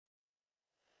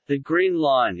The Green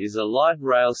Line is a light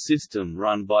rail system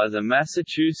run by the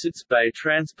Massachusetts Bay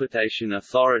Transportation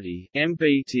Authority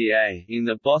 (MBTA) in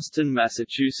the Boston,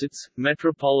 Massachusetts,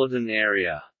 metropolitan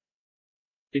area.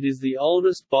 It is the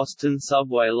oldest Boston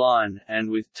subway line, and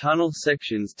with tunnel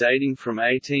sections dating from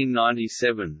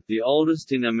 1897, the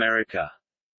oldest in America.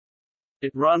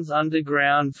 It runs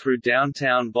underground through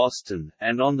downtown Boston,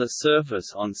 and on the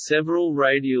surface on several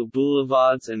radial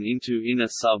boulevards and into inner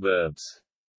suburbs.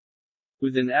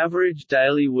 With an average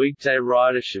daily weekday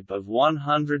ridership of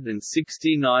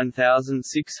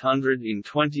 169,600 in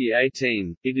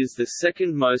 2018, it is the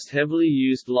second most heavily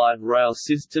used light rail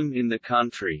system in the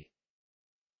country.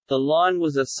 The line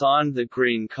was assigned the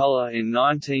green color in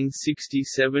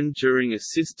 1967 during a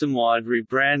system-wide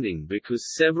rebranding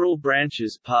because several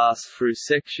branches pass through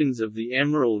sections of the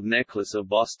Emerald Necklace of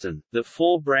Boston. The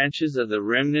four branches are the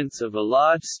remnants of a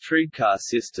large streetcar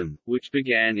system, which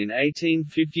began in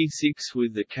 1856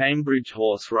 with the Cambridge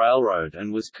Horse Railroad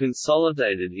and was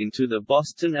consolidated into the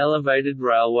Boston Elevated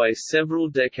Railway several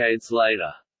decades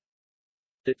later.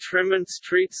 The Tremont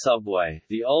Street Subway,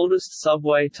 the oldest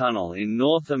subway tunnel in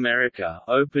North America,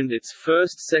 opened its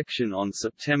first section on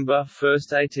September 1,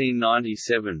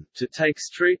 1897, to take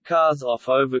streetcars off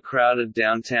overcrowded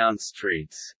downtown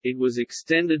streets. It was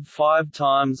extended 5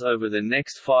 times over the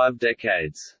next 5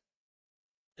 decades.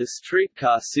 The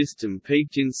streetcar system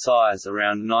peaked in size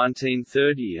around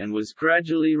 1930 and was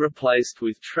gradually replaced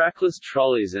with trackless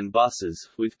trolleys and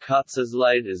buses, with cuts as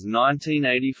late as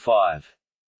 1985.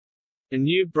 A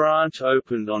new branch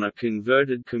opened on a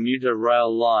converted commuter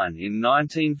rail line in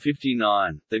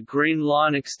 1959. The Green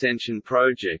Line Extension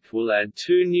project will add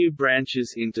 2 new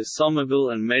branches into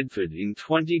Somerville and Medford in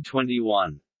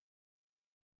 2021.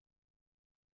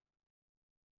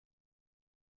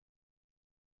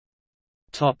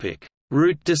 Topic: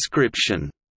 Route description.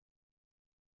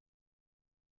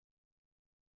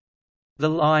 The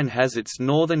line has its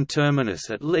northern terminus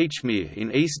at Lechmere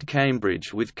in East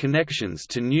Cambridge with connections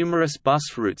to numerous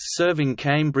bus routes serving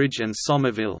Cambridge and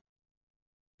Somerville.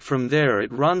 From there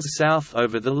it runs south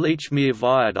over the Lechmere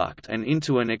Viaduct and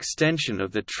into an extension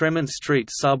of the Tremont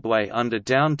Street subway under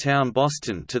downtown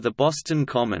Boston to the Boston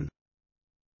Common.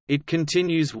 It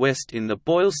continues west in the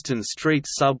Boylston Street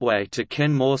subway to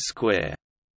Kenmore Square.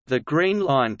 The Green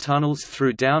Line tunnels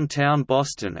through downtown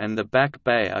Boston and the Back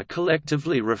Bay are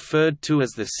collectively referred to as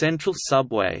the Central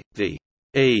Subway. The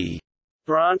E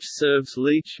branch serves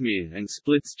Lechmere and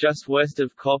splits just west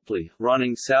of Copley,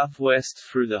 running southwest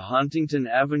through the Huntington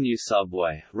Avenue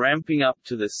subway, ramping up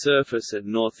to the surface at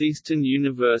Northeastern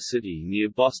University near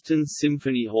Boston's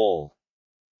Symphony Hall.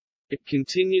 It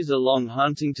continues along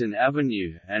Huntington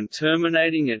Avenue, and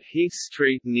terminating at Heath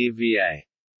Street near VA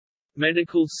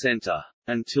Medical Center.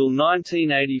 Until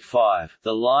 1985,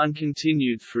 the line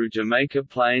continued through Jamaica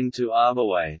Plain to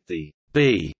Arborway. The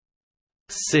B,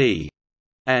 C,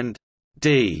 and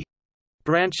D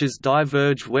branches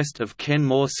diverge west of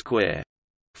Kenmore Square.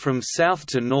 From south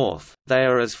to north, they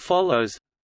are as follows.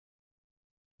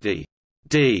 The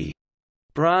D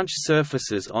branch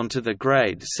surfaces onto the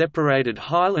grade-separated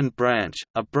Highland Branch,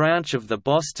 a branch of the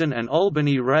Boston and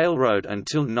Albany Railroad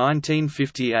until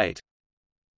 1958.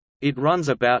 It runs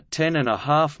about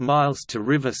 10.5 miles to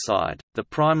Riverside, the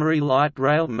primary light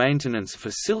rail maintenance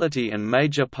facility and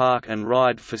major park and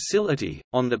ride facility,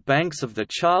 on the banks of the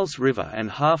Charles River, and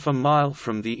half a mile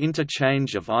from the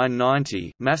interchange of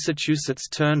I-90 Massachusetts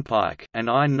Turnpike and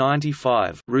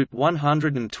I-95 Route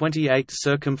 128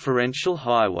 Circumferential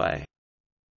Highway.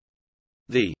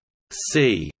 The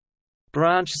C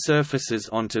branch surfaces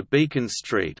onto Beacon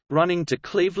Street, running to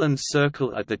Cleveland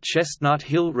Circle at the Chestnut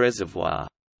Hill Reservoir.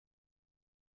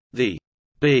 The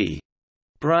B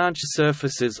branch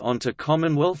surfaces onto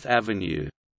Commonwealth Avenue.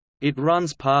 It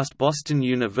runs past Boston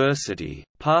University,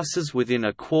 passes within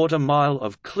a quarter mile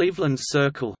of Cleveland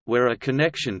Circle, where a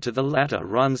connection to the latter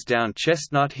runs down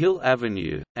Chestnut Hill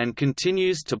Avenue, and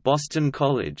continues to Boston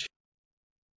College.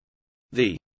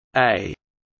 The A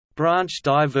branch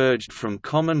diverged from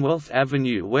Commonwealth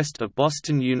Avenue west of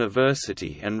Boston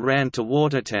University and ran to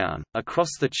Watertown, across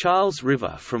the Charles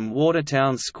River from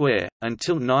Watertown Square,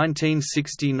 until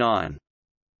 1969.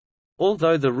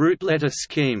 Although the route letter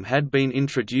scheme had been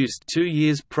introduced 2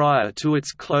 years prior to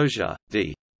its closure,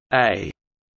 the A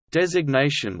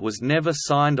designation was never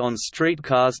signed on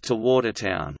streetcars to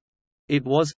Watertown. It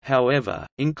was, however,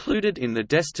 included in the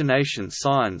destination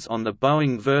signs on the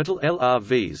Boeing Vertol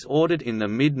LRVs ordered in the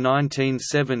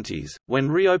mid-1970s, when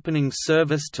reopening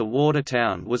service to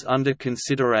Watertown was under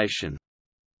consideration.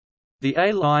 The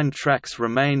A-line tracks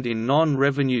remained in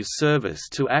non-revenue service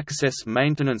to access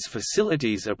maintenance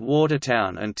facilities at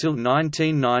Watertown until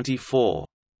 1994.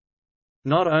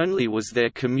 Not only was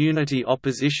there community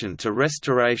opposition to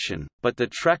restoration, but the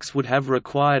tracks would have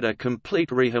required a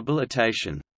complete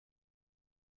rehabilitation.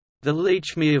 The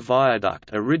Lechmere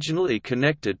Viaduct originally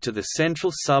connected to the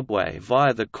Central Subway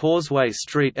via the Causeway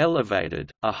Street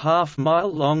Elevated, a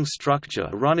half-mile-long structure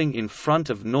running in front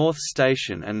of North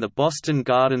Station and the Boston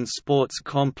Garden Sports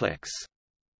Complex.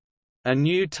 A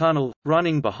new tunnel,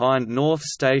 running behind North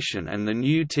Station and the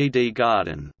new TD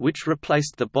Garden, which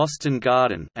replaced the Boston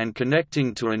Garden, and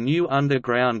connecting to a new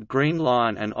underground Green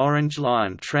Line and Orange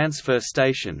Line transfer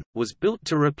station, was built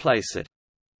to replace it.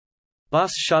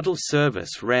 Bus shuttle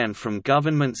service ran from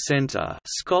Government Centre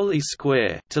Scollay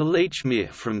Square to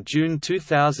Lechmere from June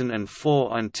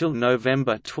 2004 until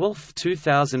November 12,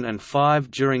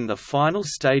 2005. During the final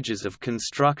stages of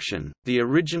construction, the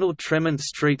original Tremont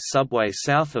Street subway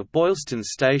south of Boylston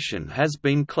Station has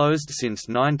been closed since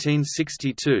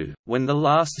 1962, when the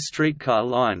last streetcar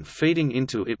line feeding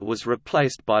into it was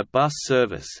replaced by bus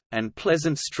service, and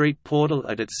Pleasant Street portal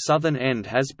at its southern end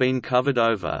has been covered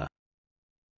over.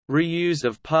 Reuse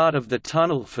of part of the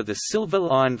tunnel for the Silver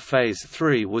Line Phase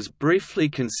 3 was briefly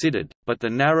considered, but the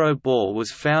narrow bore was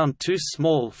found too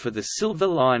small for the Silver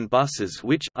Line buses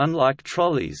which, unlike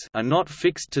trolleys, are not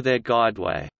fixed to their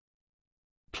guideway.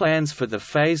 Plans for the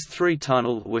Phase 3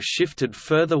 tunnel were shifted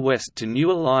further west to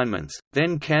new alignments,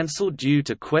 then cancelled due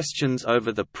to questions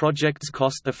over the project's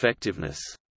cost-effectiveness.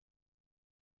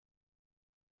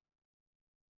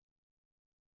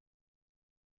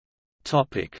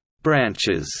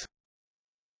 Branches.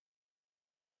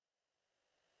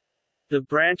 The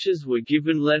branches were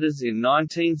given letters in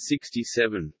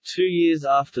 1967, 2 years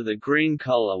after the green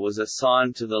colour was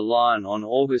assigned to the line on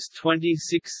August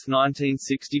 26,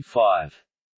 1965.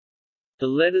 The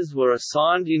letters were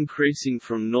assigned increasing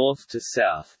from north to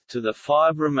south, to the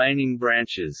 5 remaining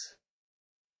branches.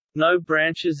 No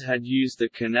branches had used the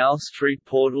Canal Street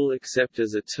portal except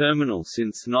as a terminal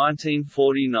since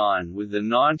 1949 with the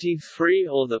 93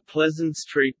 or the Pleasant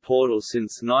Street portal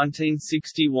since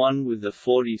 1961 with the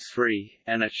 43,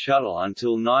 and a shuttle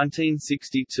until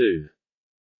 1962.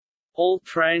 All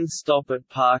trains stop at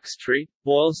Park Street,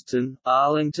 Boylston,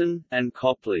 Arlington, and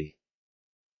Copley.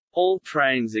 All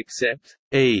trains except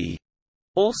E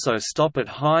also stop at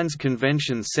Hines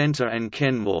Convention Centre and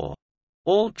Kenmore.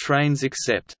 All trains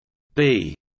except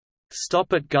B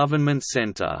stop at Government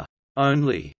Centre.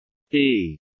 Only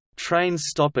E trains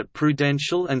stop at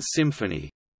Prudential and Symphony.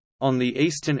 On the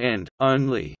eastern end,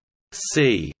 only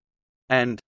C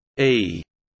and E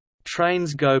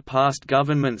trains go past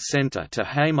Government Centre to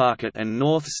Haymarket and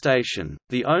North Station.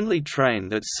 The only train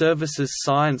that services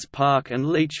Science Park and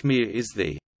Lechmere is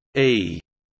the E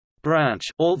branch,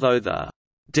 although the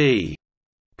D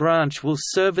branch will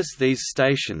service these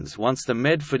stations once the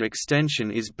Medford extension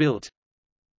is built.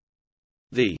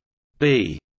 The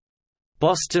B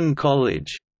Boston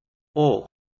College, or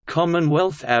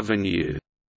Commonwealth Avenue,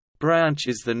 branch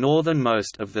is the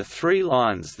northernmost of the 3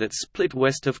 lines that split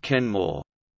west of Kenmore.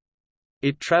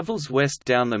 It travels west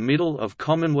down the middle of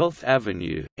Commonwealth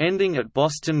Avenue, ending at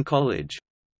Boston College.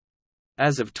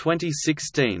 As of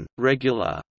 2016,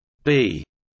 regular B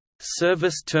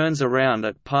service turns around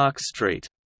at Park Street.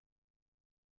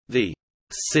 The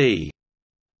C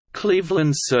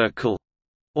Cleveland Circle,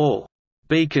 or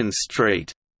Beacon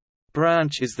Street,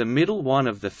 branch is the middle one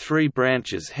of the 3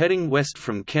 branches heading west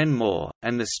from Kenmore,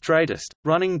 and the straightest,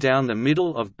 running down the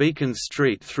middle of Beacon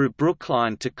Street through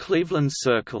Brookline to Cleveland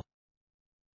Circle.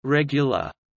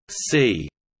 Regular C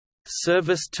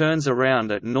service turns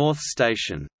around at North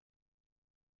Station.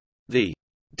 The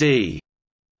D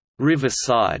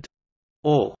Riverside,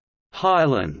 or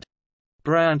Highland,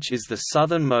 branch is the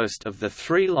southernmost of the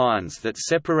 3 lines that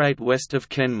separate west of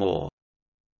Kenmore.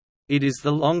 It is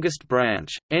the longest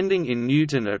branch, ending in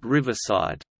Newton at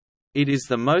Riverside. It is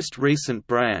the most recent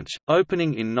branch,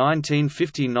 opening in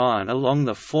 1959 along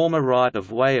the former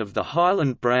right-of-way of the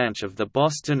Highland branch of the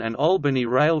Boston and Albany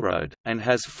Railroad, and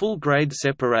has full-grade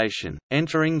separation,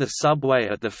 entering the subway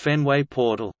at the Fenway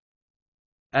portal.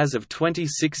 As of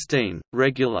 2016,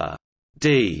 regular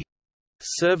D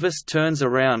service turns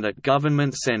around at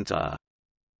Government Centre.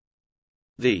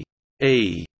 The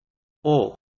E,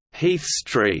 or Heath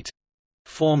Street,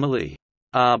 formerly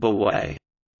Arborway,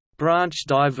 branch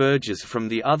diverges from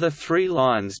the other 3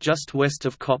 lines just west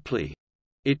of Copley.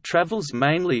 It travels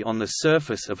mainly on the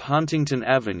surface of Huntington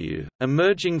Avenue,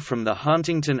 emerging from the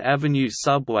Huntington Avenue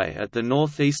subway at the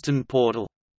Northeastern portal.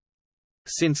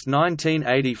 Since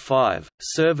 1985,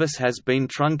 service has been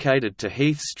truncated to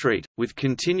Heath Street, with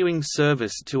continuing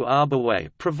service to Arborway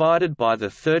provided by the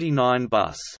 39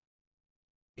 bus.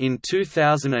 In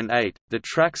 2008, the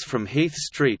tracks from Heath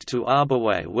Street to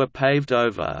Arborway were paved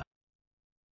over.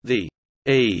 The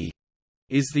E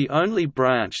is the only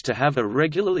branch to have a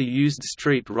regularly used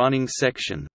street running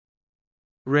section.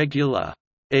 Regular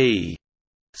E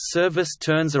service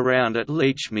turns around at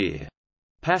Lechmere.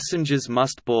 Passengers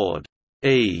must board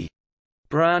E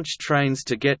branch trains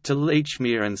to get to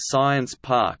Lechmere and Science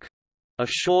Park. A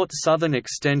short southern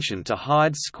extension to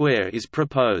Hyde Square is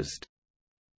proposed.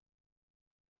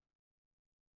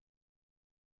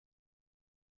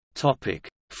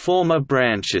 Former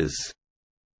branches.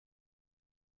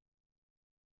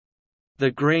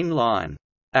 The Green Line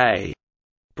A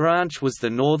branch was the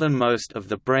northernmost of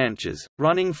the branches,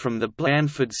 running from the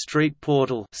Blandford Street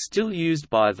portal, still used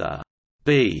by the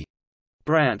B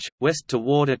branch, west to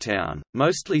Watertown,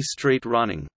 mostly street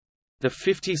running. The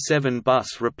 57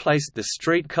 bus replaced the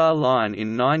streetcar line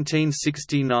in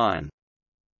 1969.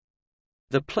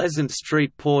 The Pleasant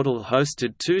Street portal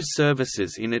hosted 2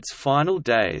 services in its final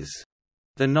days.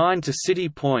 The 9 to City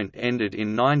Point ended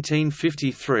in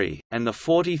 1953, and the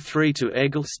 43 to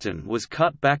Eggleston was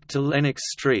cut back to Lennox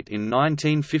Street in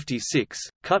 1956,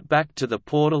 cut back to the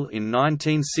portal in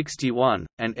 1961,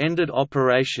 and ended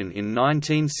operation in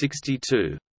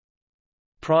 1962.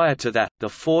 Prior to that, the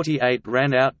 48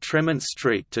 ran out Tremont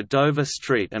Street to Dover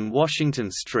Street and Washington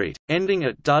Street, ending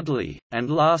at Dudley, and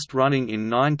last running in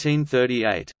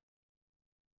 1938.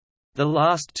 The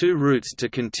last 2 routes to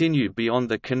continue beyond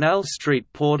the Canal Street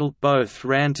portal both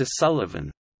ran to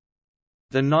Sullivan.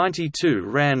 The 92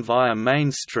 ran via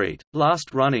Main Street,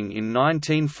 last running in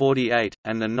 1948,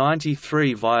 and the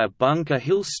 93 via Bunker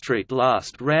Hill Street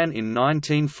last ran in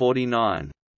 1949.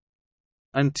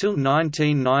 Until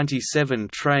 1997,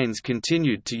 trains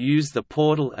continued to use the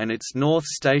portal and its North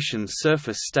Station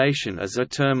surface station as a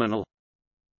terminal.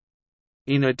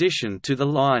 In addition to the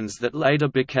lines that later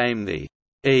became the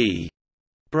E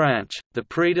branch, the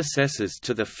predecessors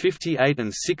to the 58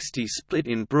 and 60 split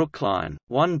in Brookline,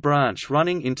 one branch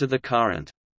running into the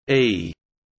current E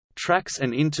tracks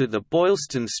and into the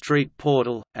Boylston Street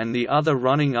portal, and the other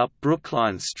running up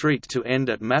Brookline Street to end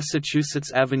at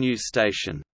Massachusetts Avenue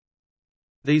Station.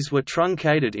 These were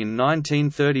truncated in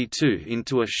 1932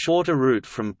 into a shorter route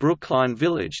from Brookline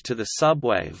Village to the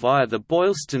subway via the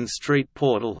Boylston Street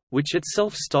portal, which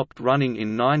itself stopped running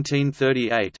in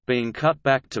 1938, being cut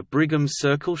back to Brigham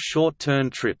Circle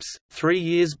short-turn trips, 3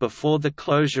 years before the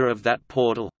closure of that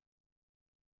portal.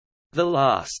 The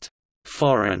last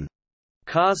foreign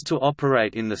cars to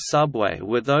operate in the subway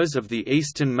were those of the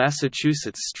Eastern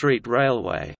Massachusetts Street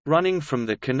Railway, running from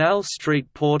the Canal Street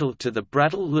portal to the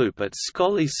Brattle Loop at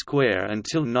Scollay Square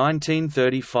until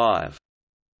 1935.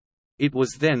 It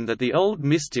was then that the old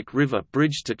Mystic River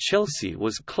Bridge to Chelsea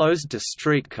was closed to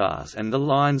streetcars and the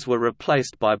lines were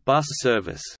replaced by bus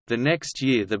service. The next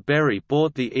year, the Berry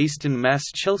bought the Eastern Mass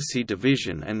Chelsea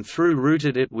division and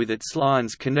through-routed it with its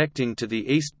lines connecting to the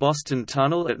East Boston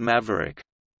Tunnel at Maverick.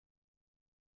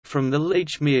 From the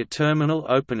Lechmere terminal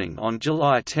opening on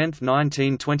July 10,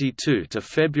 1922 to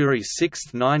February 6,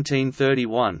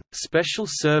 1931, special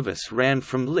service ran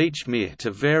from Lechmere to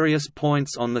various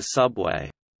points on the subway.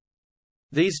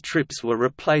 These trips were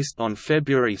replaced on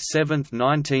February 7,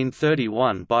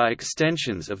 1931 by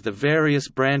extensions of the various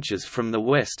branches from the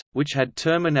west, which had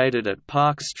terminated at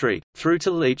Park Street, through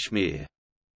to Lechmere.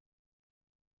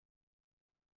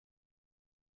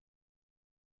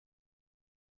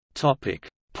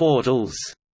 Portals.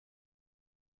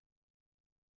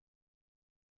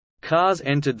 Cars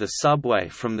entered the subway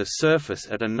from the surface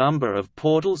at a number of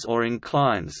portals or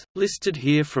inclines, listed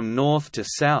here from north to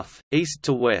south, east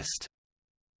to west.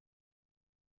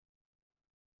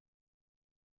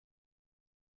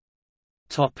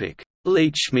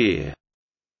 Lechmere.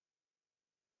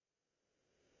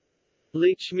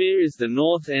 Lechmere is the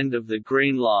north end of the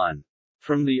Green Line.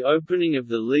 From the opening of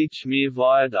the Lechmere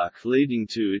Viaduct leading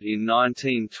to it in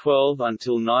 1912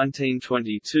 until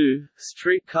 1922,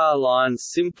 streetcar lines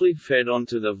simply fed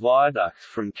onto the viaduct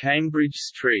from Cambridge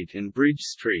Street and Bridge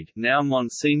Street, now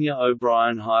Monsignor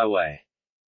O'Brien Highway.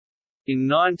 In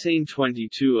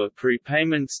 1922 a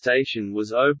prepayment station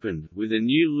was opened, with a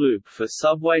new loop for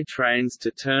subway trains to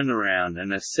turn around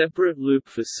and a separate loop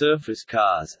for surface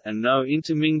cars, and no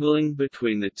intermingling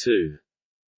between the two.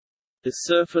 The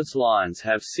surface lines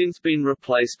have since been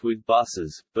replaced with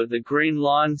buses, but the Green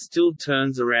Line still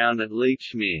turns around at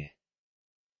Lechmere.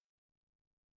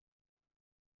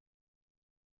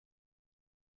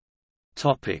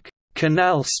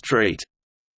 Canal Street.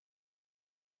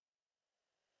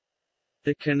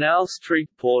 The Canal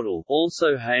Street Portal,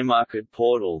 also Haymarket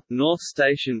Portal, North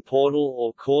Station Portal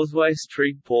or Causeway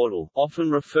Street Portal,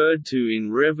 often referred to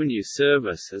in revenue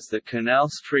service as the Canal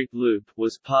Street Loop,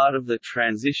 was part of the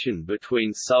transition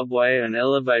between subway and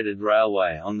elevated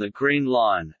railway on the Green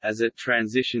Line, as it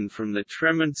transitioned from the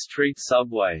Tremont Street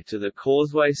subway to the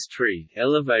Causeway Street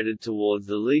elevated towards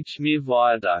the Lechmere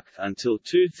Viaduct until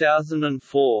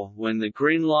 2004, when the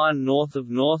Green Line north of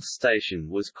North Station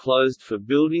was closed for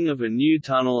building of a new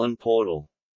tunnel and portal.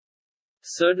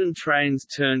 Certain trains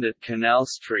turned at Canal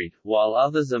Street, while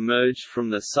others emerged from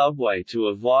the subway to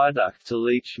a viaduct to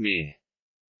Lechmere.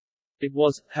 It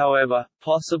was, however,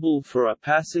 possible for a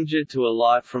passenger to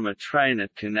alight from a train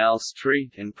at Canal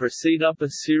Street and proceed up a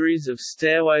series of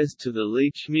stairways to the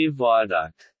Lechmere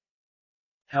Viaduct.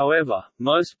 However,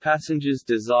 most passengers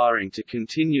desiring to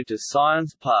continue to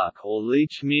Science Park or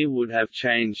Lechmere would have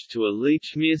changed to a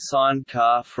Lechmere signed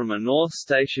car from a North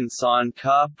Station signed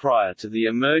car prior to the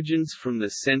emergence from the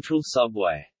central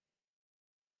subway.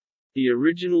 The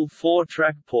original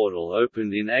four-track portal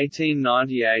opened in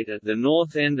 1898 at the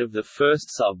north end of the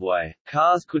first subway.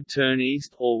 Cars could turn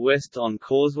east or west on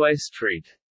Causeway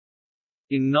Street.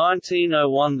 In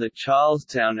 1901 the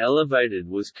Charlestown Elevated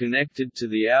was connected to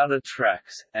the outer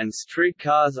tracks, and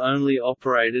streetcars only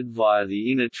operated via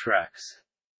the inner tracks.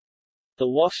 The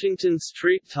Washington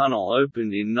Street Tunnel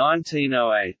opened in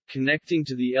 1908, connecting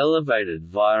to the Elevated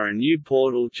via a new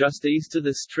portal just east of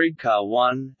the streetcar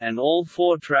 1, and all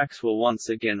four tracks were once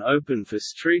again open for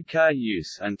streetcar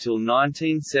use until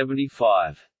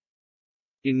 1975.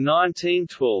 In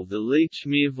 1912 the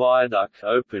Lechmere Viaduct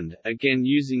opened, again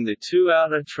using the two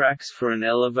outer tracks for an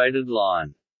elevated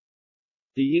line.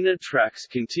 The inner tracks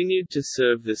continued to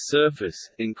serve the surface,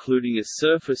 including a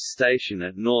surface station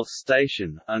at North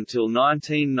Station, until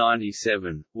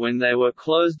 1997, when they were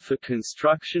closed for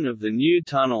construction of the new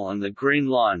tunnel and the Green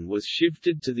Line was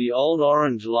shifted to the old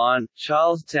Orange Line,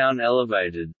 Charlestown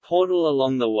Elevated, portal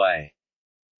along the way.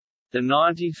 The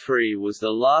 93 was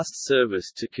the last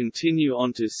service to continue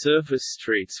onto surface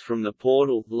streets from the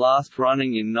portal, last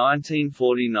running in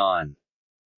 1949.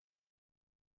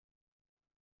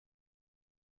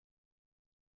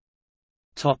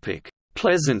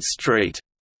 Pleasant Street.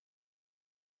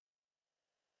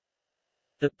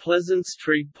 The Pleasant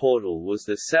Street Portal was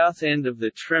the south end of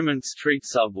the Tremont Street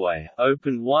subway,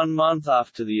 opened 1 month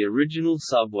after the original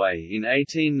subway in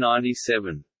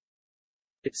 1897.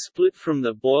 It split from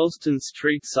the Boylston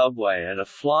Street subway at a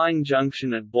flying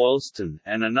junction at Boylston,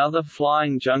 and another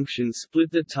flying junction split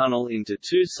the tunnel into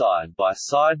two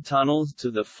side-by-side tunnels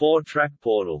to the four-track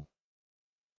portal.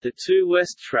 The two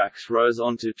west tracks rose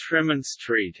onto Tremont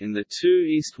Street and the two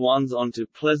east ones onto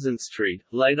Pleasant Street,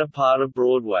 later part of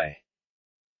Broadway.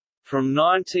 From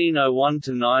 1901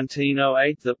 to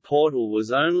 1908 the portal was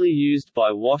only used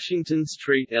by Washington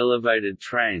Street elevated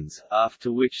trains,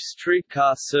 after which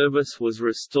streetcar service was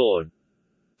restored,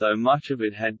 though much of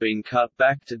it had been cut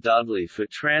back to Dudley for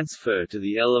transfer to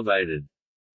the elevated.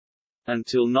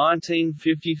 Until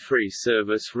 1953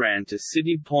 service ran to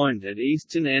City Point at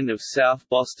eastern end of South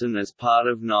Boston as part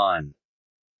of 9.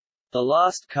 The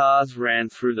last cars ran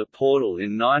through the portal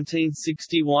in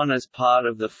 1961 as part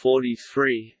of the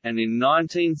 43, and in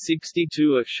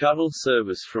 1962 a shuttle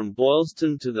service from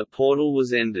Boylston to the portal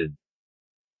was ended.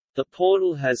 The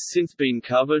portal has since been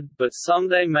covered, but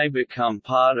someday may become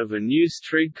part of a new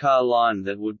streetcar line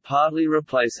that would partly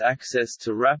replace access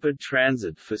to rapid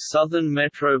transit for southern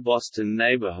Metro Boston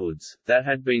neighborhoods, that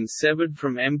had been severed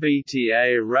from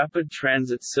MBTA rapid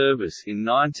transit service in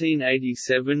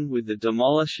 1987 with the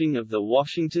demolishing of the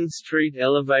Washington Street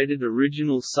elevated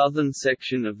original southern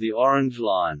section of the Orange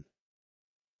Line.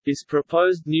 This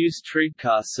proposed new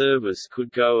streetcar service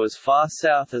could go as far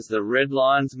south as the Red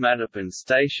Line's Mattapan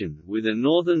station, with a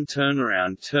northern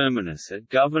turnaround terminus at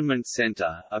Government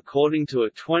Center, according to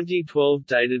a 2012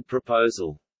 dated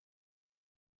proposal.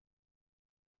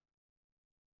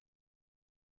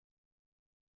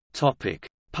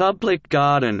 Public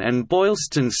Garden and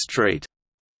Boylston Street.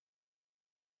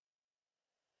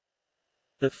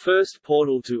 The first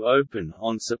portal to open,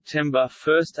 on September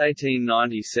 1,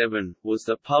 1897, was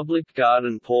the Public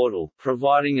Garden Portal,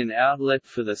 providing an outlet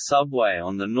for the subway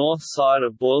on the north side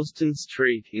of Boylston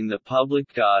Street in the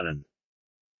Public Garden.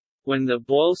 When the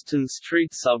Boylston Street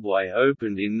subway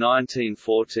opened in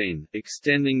 1914,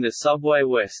 extending the subway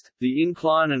west, the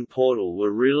incline and portal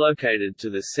were relocated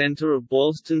to the center of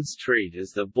Boylston Street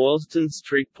as the Boylston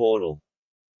Street Portal.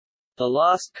 The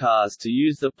last cars to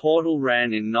use the portal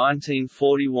ran in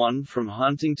 1941 from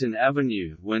Huntington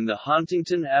Avenue, when the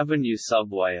Huntington Avenue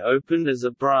subway opened as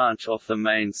a branch off the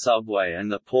main subway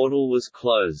and the portal was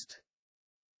closed.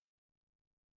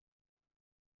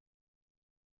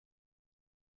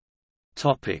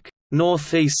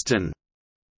 Northeastern.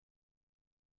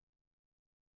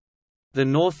 The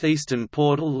Northeastern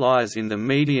portal lies in the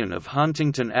median of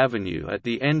Huntington Avenue at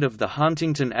the end of the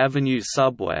Huntington Avenue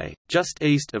subway, just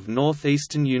east of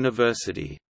Northeastern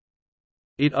University.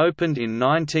 It opened in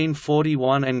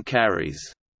 1941 and carries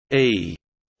E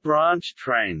branch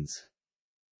trains.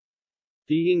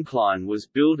 The incline was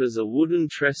built as a wooden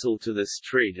trestle to the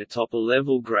street atop a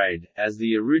level grade, as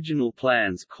the original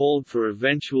plans called for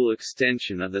eventual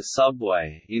extension of the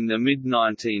subway. In the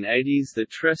mid-1980s the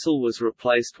trestle was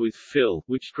replaced with fill,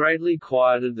 which greatly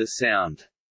quieted the sound.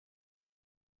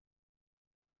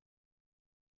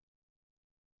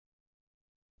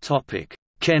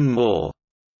 Kenmore.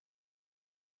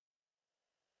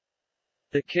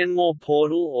 The Kenmore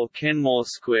Portal or Kenmore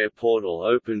Square Portal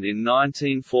opened in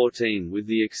 1914 with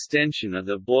the extension of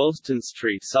the Boylston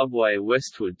Street subway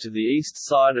westward to the east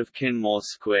side of Kenmore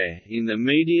Square, in the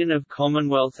median of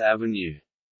Commonwealth Avenue.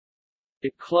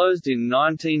 It closed in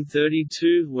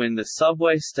 1932 when the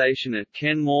subway station at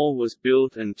Kenmore was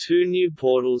built and two new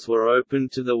portals were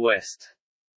opened to the west.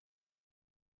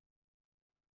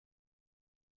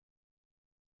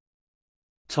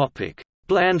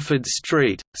 Blandford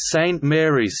Street, St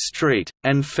Mary's Street,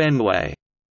 and Fenway.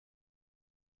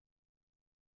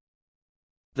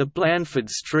 The Blandford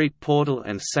Street Portal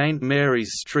and St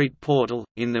Mary's Street Portal,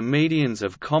 in the medians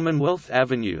of Commonwealth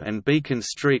Avenue and Beacon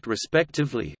Street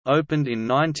respectively, opened in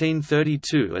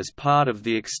 1932 as part of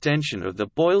the extension of the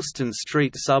Boylston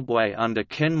Street subway under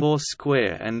Kenmore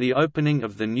Square and the opening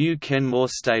of the new Kenmore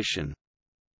station.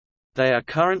 They are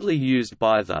currently used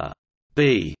by the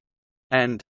B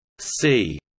and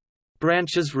C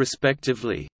branches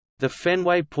respectively. The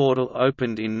Fenway Portal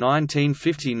opened in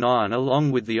 1959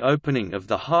 along with the opening of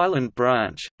the Highland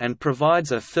branch, and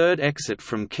provides a third exit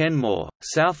from Kenmore,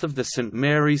 south of the St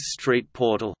Mary's Street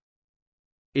Portal.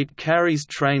 It carries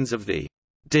trains of the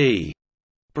D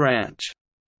branch.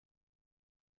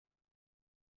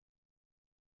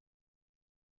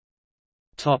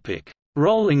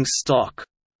 Rolling stock.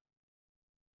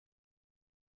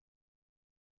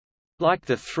 Like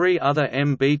the three other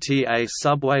MBTA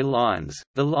subway lines,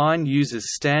 the line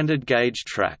uses standard gauge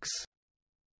tracks.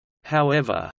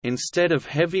 However, instead of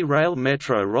heavy rail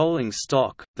metro rolling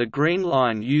stock, the Green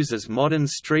Line uses modern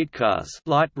streetcars,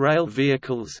 light rail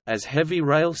vehicles, as heavy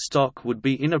rail stock would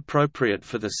be inappropriate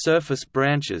for the surface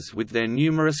branches with their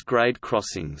numerous grade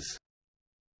crossings.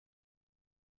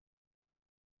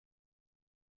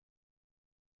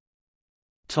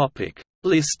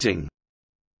 Listing.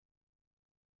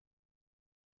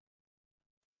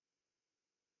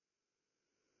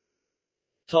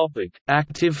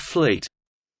 Active fleet.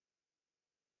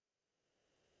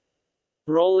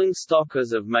 Rolling stock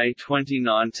as of May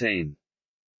 2019.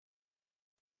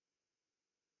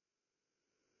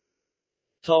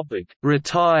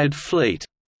 Retired fleet.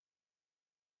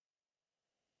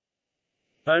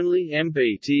 Only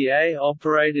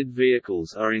MBTA-operated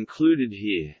vehicles are included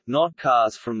here, not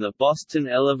cars from the Boston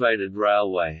Elevated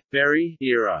Railway, Berry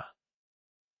era.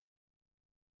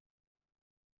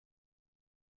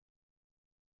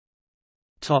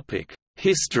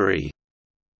 History.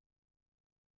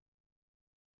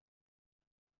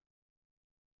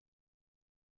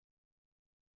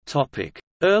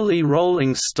 Early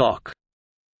rolling stock.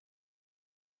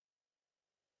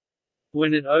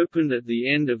 When it opened at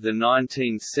the end of the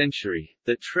 19th century,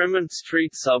 the Tremont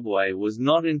Street subway was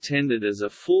not intended as a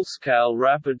full-scale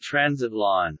rapid transit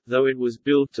line, though it was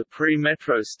built to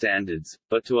pre-metro standards,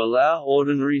 but to allow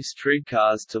ordinary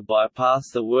streetcars to bypass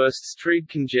the worst street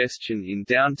congestion in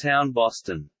downtown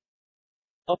Boston.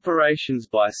 Operations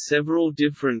by several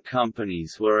different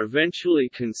companies were eventually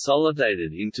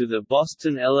consolidated into the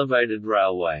Boston Elevated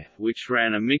Railway, which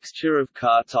ran a mixture of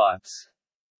car types.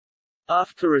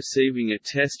 After receiving a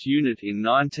test unit in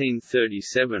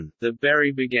 1937, the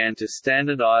Berry began to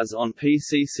standardize on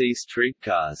PCC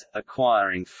streetcars,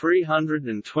 acquiring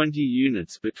 320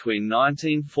 units between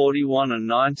 1941 and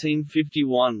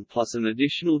 1951 plus an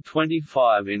additional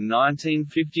 25 in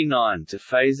 1959 to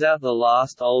phase out the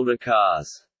last older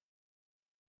cars.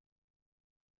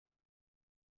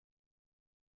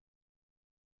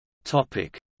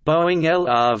 Boeing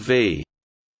LRV.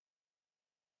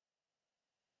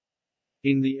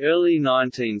 In the early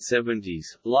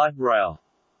 1970s, light rail,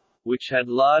 which had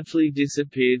largely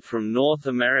disappeared from North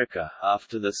America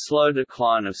after the slow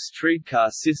decline of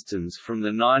streetcar systems from the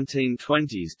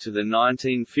 1920s to the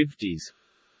 1950s,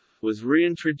 was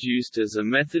reintroduced as a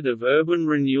method of urban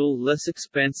renewal less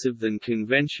expensive than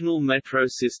conventional metro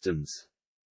systems.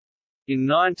 In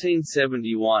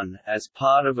 1971, as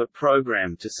part of a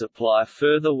program to supply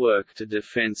further work to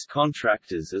defense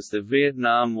contractors as the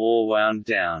Vietnam War wound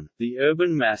down, the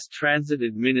Urban Mass Transit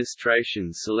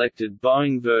Administration selected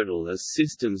Boeing Vertal as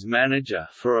systems manager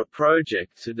for a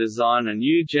project to design a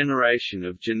new generation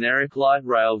of generic light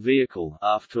rail vehicle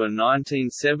after a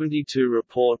 1972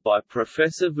 report by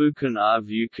Professor Vukan R.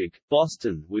 Vukic,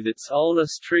 Boston with its older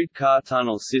streetcar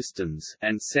tunnel systems,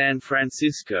 and San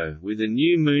Francisco with a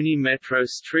new Muni Metro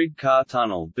streetcar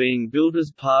tunnel being built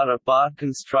as part of BART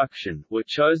construction, were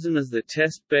chosen as the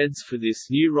test beds for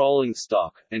this new rolling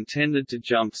stock, intended to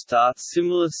jump-start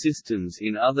similar systems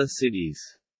in other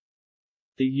cities.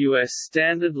 The U.S.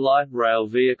 Standard Light Rail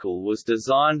vehicle was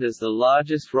designed as the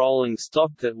largest rolling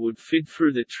stock that would fit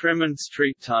through the Tremont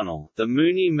Street Tunnel, the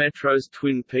Muni Metro's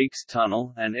Twin Peaks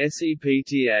Tunnel, and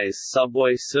SEPTA's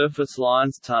Subway Surface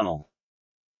Lines Tunnel.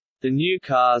 The new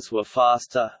cars were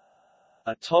faster,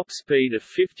 a top speed of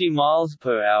 50 miles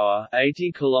per hour,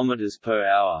 80 kilometers per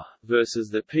hour, versus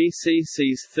the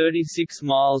PCC's 36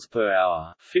 miles per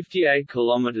hour, 58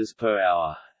 kilometers per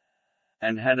hour,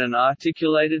 and had an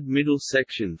articulated middle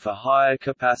section for higher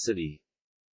capacity.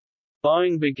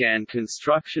 Boeing began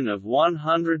construction of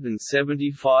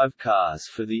 175 cars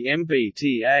for the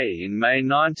MBTA in May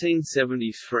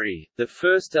 1973. The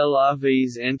first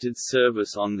LRVs entered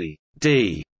service on the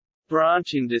D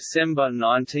branch in December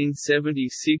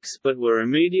 1976 but were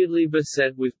immediately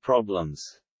beset with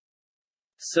problems.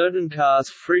 Certain cars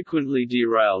frequently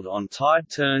derailed on tight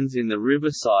turns in the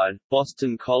Riverside,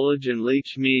 Boston College and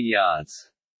Lechmere yards.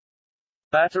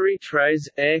 Battery trays,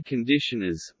 air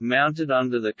conditioners, mounted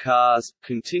under the cars,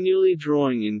 continually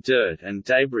drawing in dirt and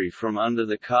debris from under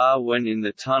the car when in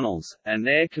the tunnels, and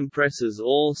air compressors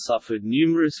all suffered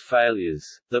numerous failures.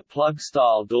 The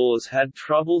plug-style doors had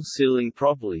trouble sealing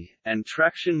properly, and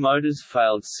traction motors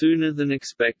failed sooner than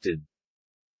expected.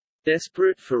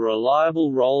 Desperate for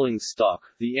reliable rolling stock,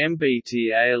 the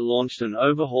MBTA launched an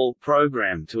overhaul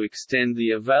program to extend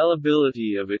the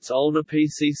availability of its older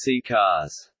PCC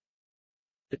cars.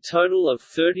 A total of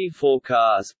 34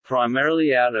 cars,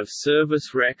 primarily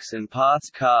out-of-service wrecks and parts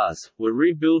cars, were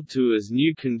rebuilt to as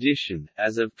new condition.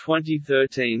 As of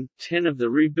 2013, 10 of the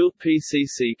rebuilt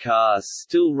PCC cars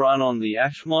still run on the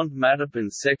Ashmont-Mattapan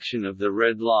section of the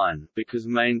Red Line, because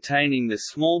maintaining the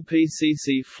small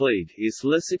PCC fleet is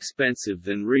less expensive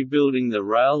than rebuilding the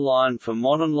rail line for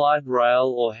modern light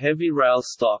rail or heavy rail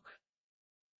stock.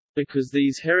 Because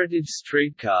these heritage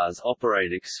streetcars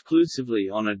operate exclusively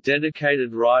on a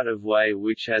dedicated right-of-way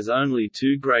which has only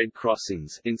 2 grade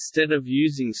crossings instead of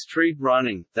using street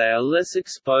running, they are less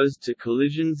exposed to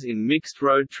collisions in mixed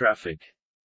road traffic.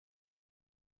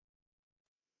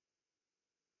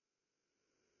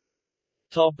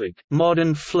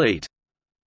 Modern fleet.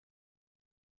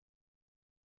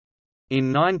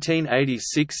 In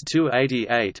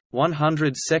 1986–88,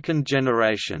 102nd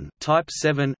generation Type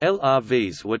 7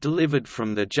 LRVs were delivered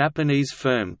from the Japanese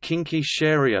firm Kinki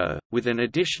Sharyo, with an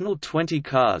additional 20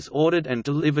 cars ordered and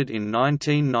delivered in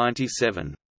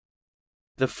 1997.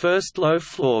 The first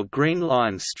low-floor Green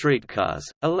Line streetcars,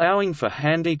 allowing for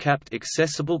handicapped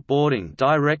accessible boarding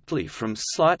directly from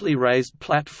slightly raised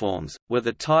platforms, were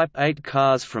the Type 8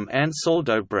 cars from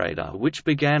Ansaldobreda, which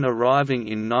began arriving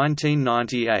in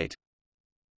 1998.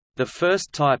 The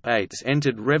first Type 8s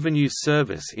entered revenue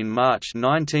service in March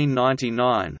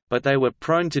 1999, but they were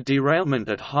prone to derailment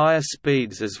at higher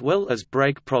speeds as well as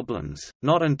brake problems.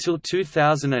 Not until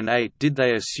 2008 did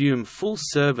they assume full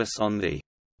service on the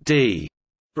D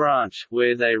branch,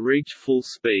 where they reach full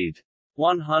speed.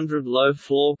 100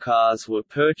 low-floor cars were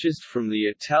purchased from the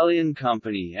Italian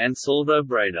company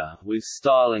Ansaldobreda, with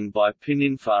styling by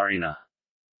Pininfarina.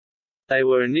 They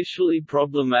were initially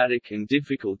problematic and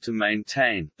difficult to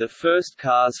maintain. The first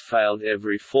cars failed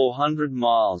every 400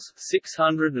 miles,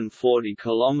 640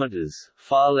 kilometers,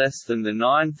 far less than the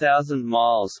 9,000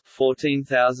 miles,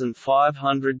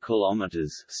 14,500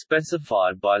 kilometers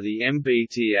specified by the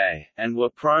MBTA, and were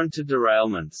prone to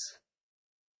derailments.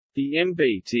 The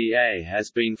MBTA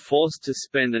has been forced to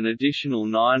spend an additional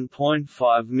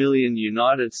 $9.5 million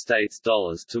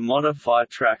to modify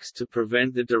tracks to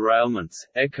prevent the derailments,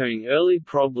 echoing early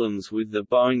problems with the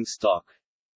Boeing stock.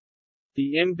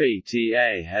 The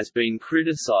MBTA has been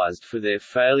criticized for their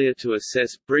failure to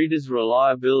assess breeders'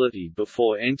 reliability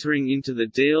before entering into the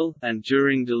deal, and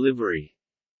during delivery.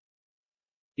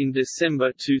 In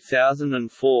December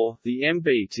 2004, the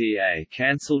MBTA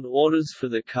cancelled orders for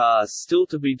the cars still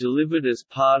to be delivered as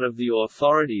part of the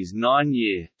authority's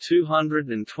 9-year,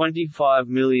 $225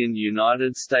 million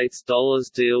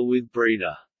deal with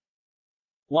breeder.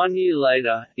 1 year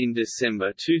later, in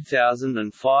December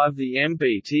 2005, the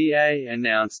MBTA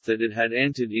announced that it had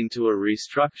entered into a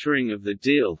restructuring of the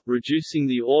deal, reducing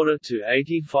the order to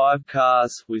 85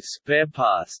 cars, with spare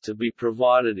parts to be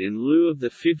provided in lieu of the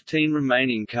 15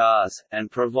 remaining cars, and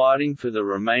providing for the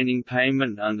remaining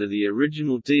payment under the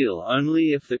original deal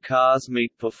only if the cars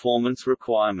meet performance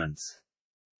requirements.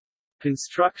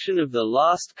 Construction of the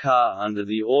last car under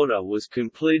the order was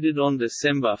completed on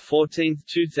December 14,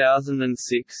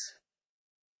 2006.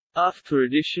 After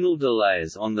additional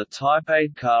delays on the Type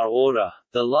 8 car order,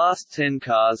 the last 10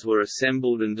 cars were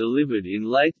assembled and delivered in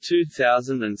late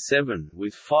 2007,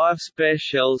 with 5 spare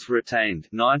shells retained,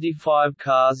 95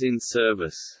 cars in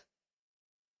service.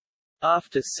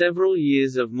 After several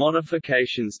years of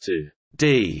modifications to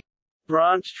D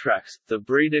branch tracks, the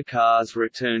breeder cars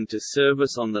returned to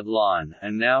service on that line,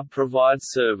 and now provide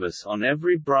service on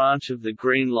every branch of the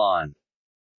Green Line.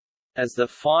 As the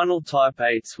final Type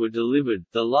 8s were delivered,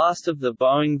 the last of the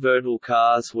Boeing Vertal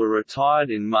cars were retired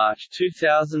in March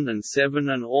 2007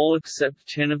 and all except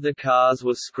 10 of the cars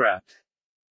were scrapped.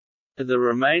 Of the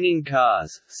remaining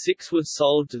cars, 6 were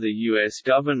sold to the U.S.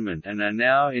 government and are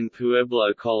now in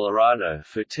Pueblo, Colorado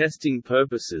for testing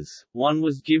purposes, 1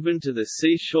 was given to the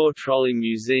Seashore Trolley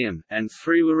Museum, and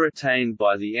 3 were retained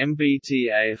by the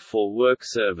MBTA for work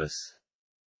service.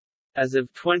 As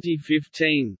of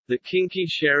 2015, the Kinky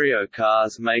Sherrio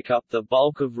cars make up the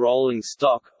bulk of rolling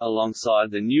stock,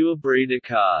 alongside the newer breeder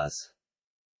cars.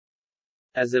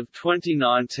 As of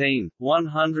 2019,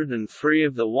 103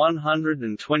 of the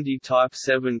 120 Type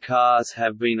 7 cars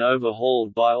have been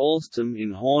overhauled by Alstom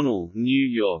in Hornell, New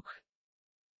York.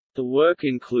 The work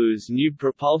includes new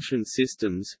propulsion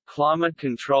systems, climate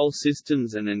control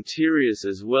systems and interiors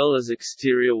as well as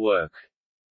exterior work.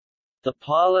 The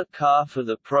pilot car for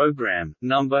the program,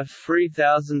 number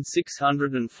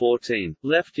 3614,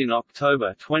 left in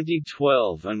October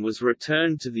 2012 and was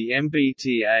returned to the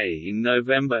MBTA in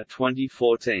November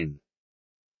 2014.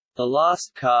 The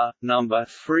last car, number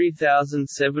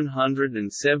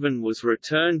 3707, was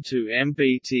returned to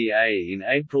MBTA in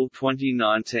April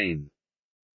 2019.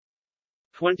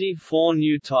 24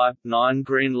 new Type 9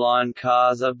 Green Line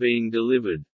cars are being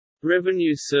delivered.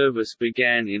 Revenue service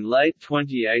began in late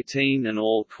 2018 and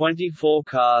all 24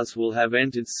 cars will have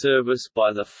entered service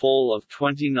by the fall of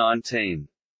 2019.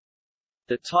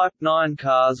 The Type 9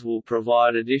 cars will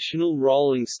provide additional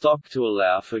rolling stock to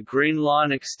allow for Green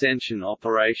Line extension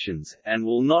operations, and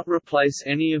will not replace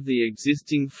any of the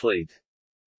existing fleet.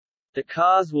 The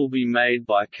cars will be made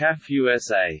by CAF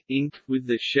USA, Inc., with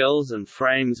the shells and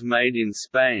frames made in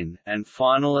Spain, and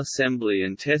final assembly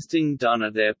and testing done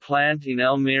at their plant in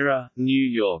Elmira, New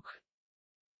York.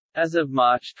 As of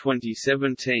March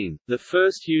 2017, the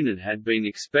first unit had been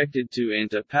expected to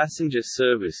enter passenger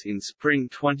service in spring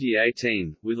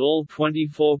 2018, with all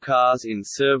 24 cars in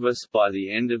service by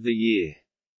the end of the year.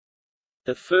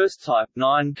 The first Type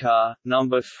 9 car,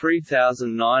 number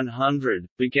 3900,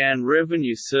 began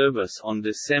revenue service on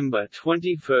December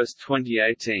 21,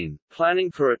 2018,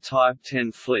 planning for a Type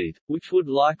 10 fleet, which would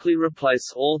likely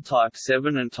replace all Type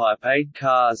 7 and Type 8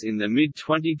 cars in the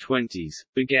mid-2020s,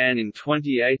 began in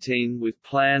 2018 with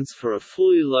plans for a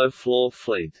fully low-floor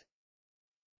fleet.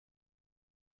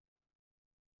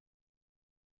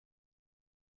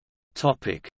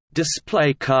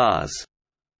 Display cars.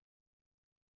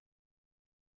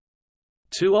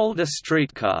 2 older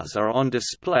streetcars are on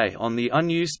display on the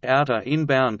unused outer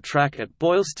inbound track at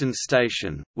Boylston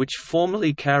Station, which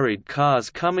formerly carried cars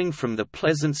coming from the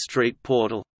Pleasant Street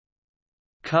portal.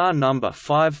 Car number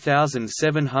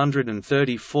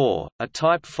 5734, a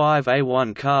Type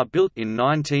 5A1 car built in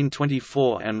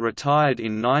 1924 and retired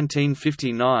in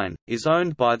 1959, is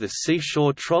owned by the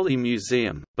Seashore Trolley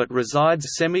Museum, but resides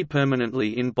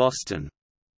semi-permanently in Boston.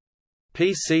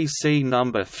 PCC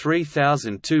number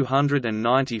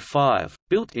 3295,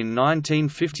 built in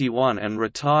 1951 and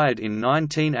retired in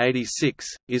 1986,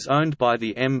 is owned by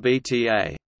the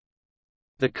MBTA.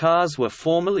 The cars were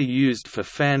formerly used for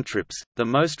fan trips, the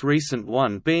most recent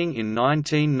one being in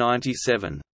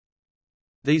 1997.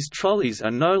 These trolleys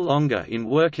are no longer in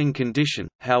working condition,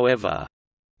 however.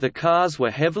 The cars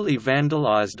were heavily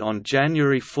vandalized on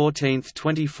January 14,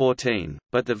 2014,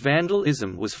 but the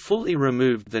vandalism was fully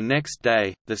removed the next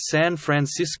day. The San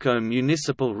Francisco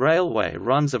Municipal Railway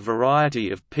runs a variety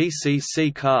of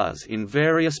PCC cars in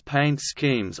various paint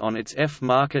schemes on its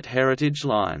F-Market Heritage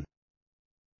Line.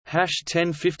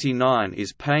 #1059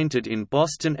 is painted in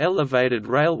Boston Elevated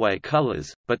Railway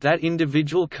colors, but that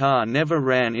individual car never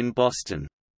ran in Boston.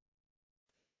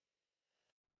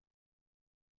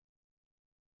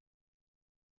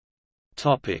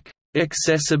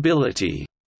 Accessibility.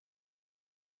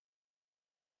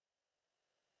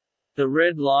 The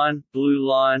Red Line, Blue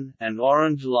Line, and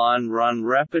Orange Line run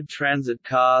rapid transit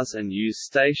cars and use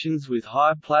stations with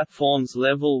high platforms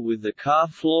level with the car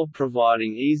floor,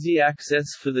 providing easy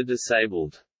access for the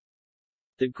disabled.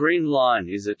 The Green Line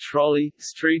is a trolley,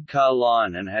 streetcar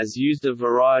line and has used a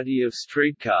variety of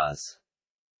streetcars.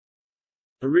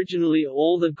 Originally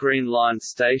all the Green Line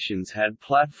stations had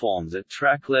platforms at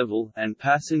track level, and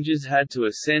passengers had to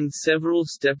ascend several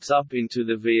steps up into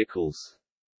the vehicles.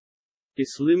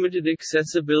 This limited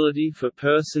accessibility for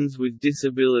persons with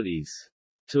disabilities.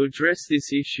 To address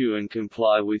this issue and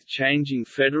comply with changing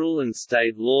federal and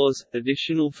state laws,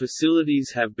 additional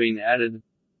facilities have been added.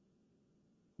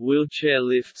 Wheelchair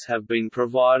lifts have been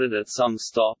provided at some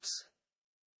stops.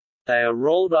 They are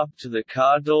rolled up to the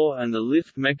car door and the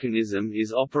lift mechanism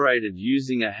is operated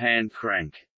using a hand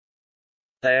crank.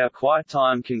 They are quite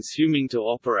time-consuming to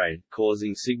operate,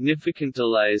 causing significant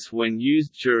delays when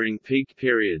used during peak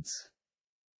periods.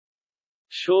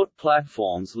 Short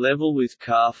platforms level with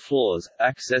car floors,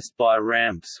 accessed by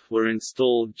ramps, were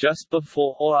installed just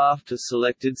before or after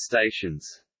selected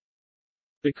stations.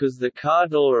 Because the car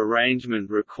door arrangement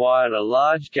required a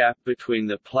large gap between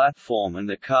the platform and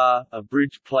the car, a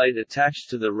bridge plate attached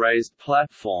to the raised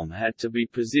platform had to be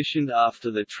positioned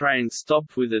after the train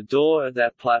stopped with a door at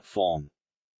that platform.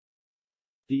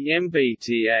 The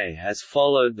MBTA has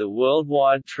followed the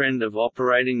worldwide trend of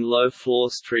operating low-floor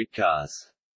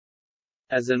streetcars.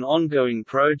 As an ongoing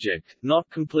project, not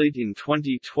complete in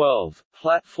 2012,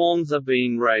 platforms are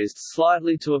being raised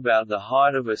slightly to about the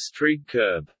height of a street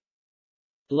curb.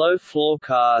 Low-floor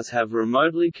cars have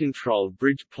remotely controlled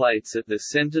bridge plates at the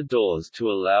center doors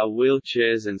to allow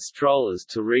wheelchairs and strollers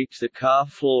to reach the car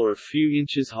floor a few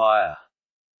inches higher.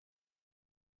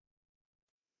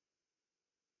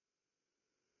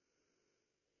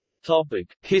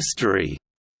 History.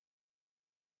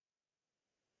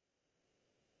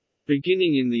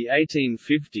 Beginning in the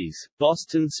 1850s,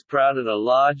 Boston sprouted a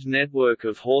large network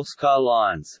of horsecar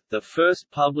lines, the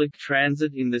first public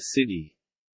transit in the city.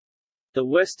 The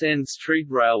West End Street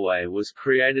Railway was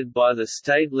created by the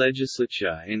state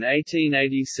legislature in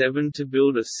 1887 to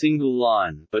build a single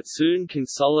line, but soon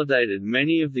consolidated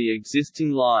many of the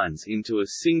existing lines into a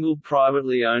single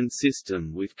privately owned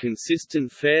system with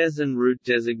consistent fares and route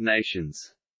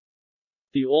designations.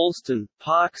 The Allston,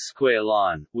 Park Square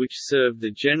Line, which served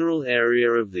the general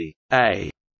area of the A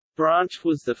branch,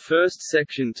 was the first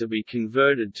section to be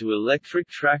converted to electric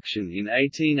traction in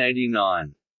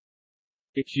 1889.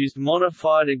 It used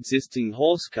modified existing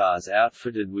horsecars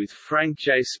outfitted with Frank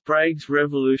J. Sprague's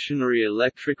revolutionary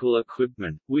electrical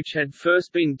equipment, which had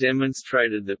first been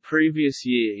demonstrated the previous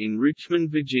year in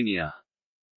Richmond, Virginia.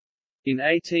 In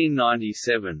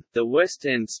 1897, the West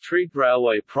End Street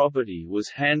Railway property was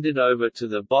handed over to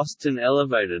the Boston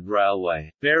Elevated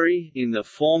Railway, Berry, in the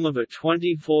form of a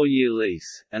 24-year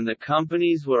lease, and the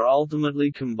companies were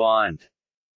ultimately combined.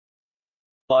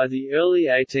 By the early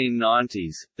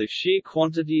 1890s, the sheer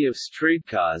quantity of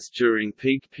streetcars during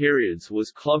peak periods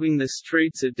was clogging the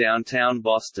streets of downtown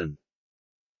Boston.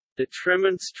 The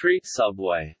Tremont Street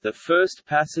Subway, the first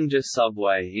passenger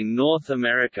subway in North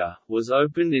America, was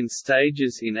opened in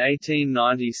stages in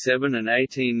 1897 and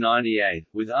 1898,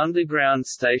 with underground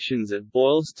stations at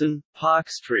Boylston, Park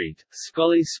Street,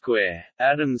 Scollay Square,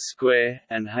 Adams Square,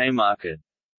 and Haymarket.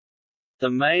 The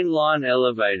main line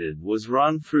elevated was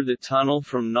run through the tunnel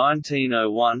from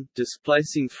 1901,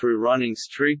 displacing through running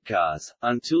streetcars,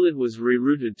 until it was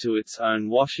rerouted to its own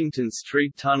Washington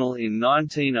Street Tunnel in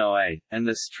 1908, and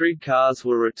the streetcars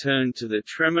were returned to the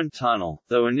Tremont Tunnel,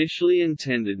 though initially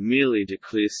intended merely to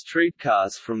clear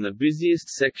streetcars from the busiest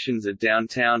sections of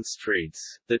downtown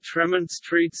streets. The Tremont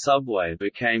Street Subway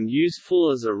became useful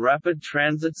as a rapid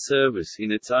transit service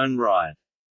in its own right.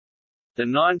 The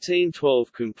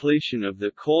 1912 completion of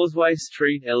the Causeway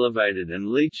Street Elevated and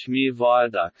Lechmere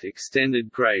Viaduct extended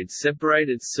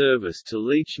grade-separated service to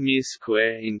Lechmere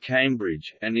Square in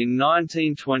Cambridge, and in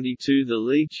 1922 the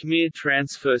Lechmere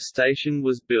Transfer Station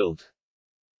was built.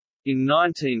 In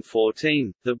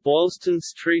 1914, the Boylston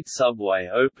Street Subway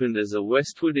opened as a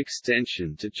westward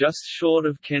extension to just short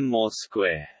of Kenmore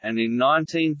Square, and in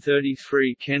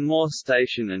 1933 Kenmore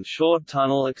Station and short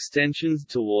tunnel extensions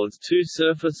towards two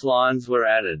surface lines were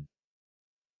added.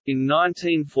 In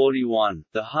 1941,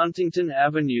 the Huntington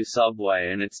Avenue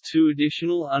Subway and its two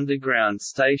additional underground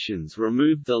stations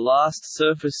removed the last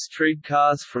surface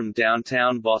streetcars from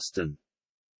downtown Boston.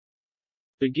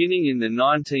 Beginning in the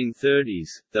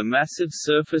 1930s, the massive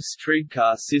surface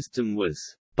streetcar system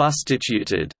was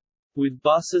bustituted, with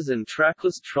buses and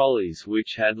trackless trolleys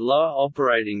which had lower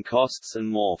operating costs and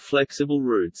more flexible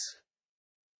routes.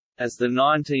 As the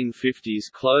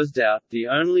 1950s closed out, the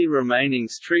only remaining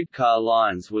streetcar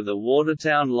lines were the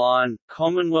Watertown Line,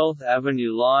 Commonwealth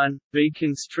Avenue Line,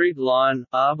 Beacon Street Line,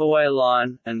 Arborway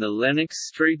Line, and the Lenox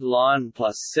Street Line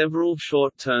plus several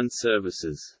short-turn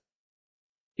services.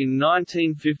 In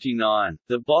 1959,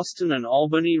 the Boston and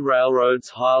Albany Railroad's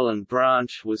Highland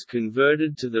branch was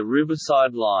converted to the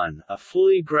Riverside Line, a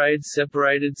fully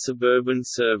grade-separated suburban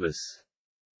service.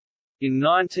 In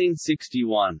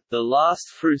 1961, the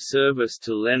last through service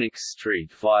to Lenox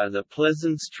Street via the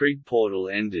Pleasant Street portal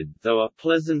ended, though a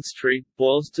Pleasant Street –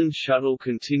 Boylston shuttle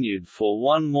continued for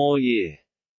one more year.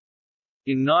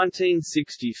 In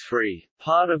 1963,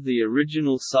 part of the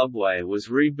original subway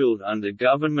was rebuilt under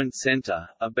Government Center,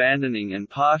 abandoning and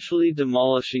partially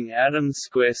demolishing Adams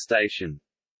Square Station.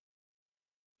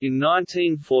 In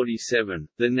 1947,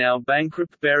 the now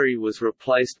bankrupt Berry was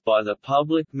replaced by the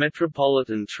Public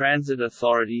Metropolitan Transit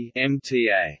Authority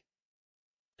 (MTA).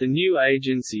 The new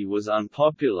agency was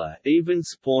unpopular, even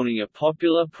spawning a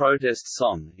popular protest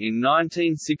song. In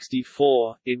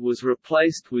 1964, it was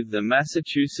replaced with the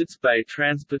Massachusetts Bay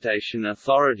Transportation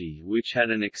Authority, which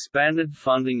had an expanded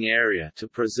funding area to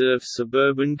preserve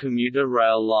suburban commuter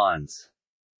rail lines.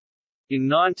 In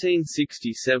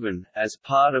 1967, as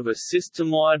part of a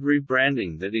system-wide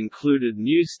rebranding that included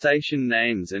new station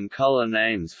names and color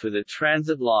names for the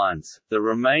transit lines, the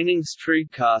remaining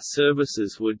streetcar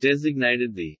services were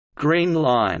designated the Green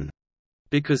Line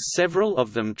because several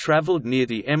of them traveled near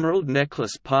the Emerald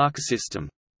Necklace Park system.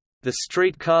 The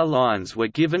streetcar lines were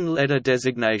given letter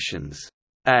designations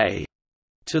A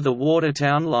to the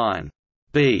Watertown Line,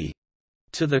 B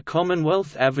to the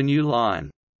Commonwealth Avenue Line,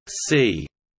 C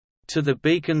to the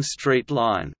Beacon Street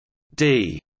Line,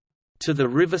 D to the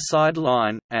Riverside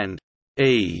Line, and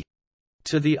E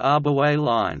to the Arborway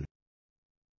Line.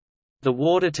 The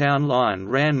Watertown Line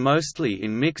ran mostly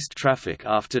in mixed traffic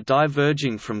after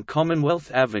diverging from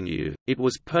Commonwealth Avenue. It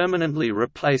was permanently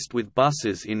replaced with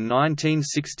buses in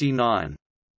 1969.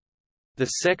 The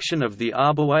section of the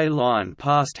Arborway Line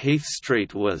past Heath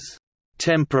Street was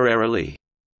temporarily,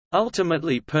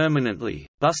 ultimately permanently,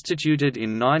 bustituted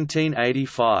in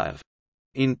 1985.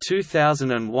 In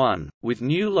 2001, with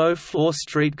new low-floor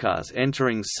streetcars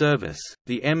entering service,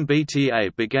 the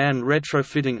MBTA began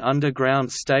retrofitting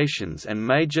underground stations and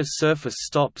major surface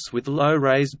stops with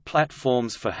low-raised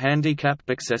platforms for handicapped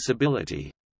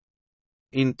accessibility.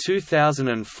 In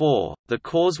 2004, the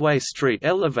Causeway Street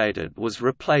Elevated was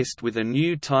replaced with a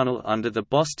new tunnel under the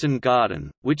Boston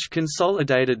Garden, which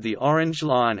consolidated the Orange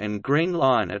Line and Green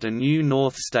Line at a new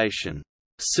North Station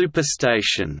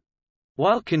Superstation,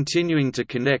 while continuing to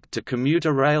connect to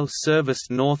commuter rail service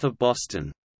north of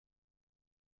Boston.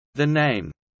 The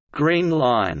name, Green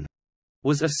Line,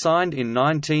 was assigned in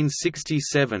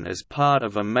 1967 as part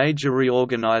of a major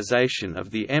reorganization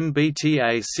of the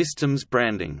MBTA system's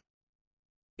branding.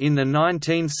 In the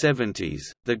 1970s,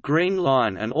 the Green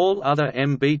Line and all other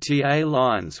MBTA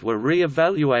lines were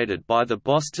re-evaluated by the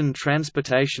Boston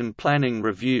Transportation Planning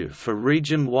Review for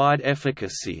region-wide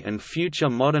efficacy and future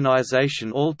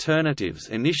modernization alternatives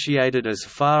initiated as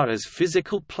far as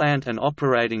physical plant and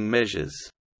operating measures.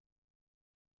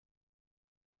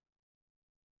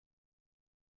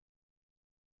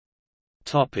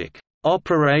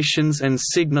 Operations and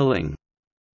signaling.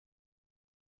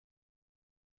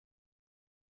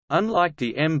 Unlike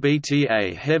the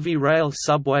MBTA heavy rail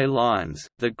subway lines,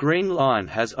 the Green Line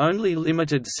has only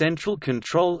limited central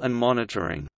control and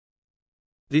monitoring.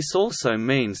 This also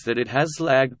means that it has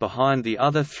lagged behind the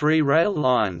other three rail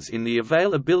lines in the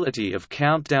availability of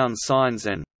countdown signs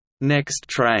and next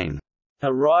train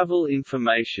arrival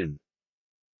information.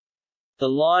 The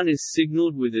line is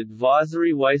signaled with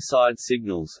advisory wayside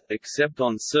signals, except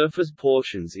on surface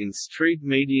portions in street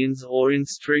medians or in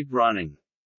street running.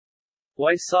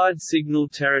 Wayside signal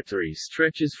territory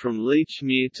stretches from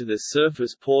Lechmere to the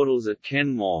surface portals at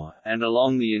Kenmore, and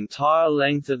along the entire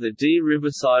length of the D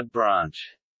Riverside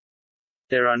branch.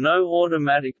 There are no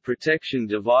automatic protection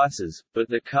devices, but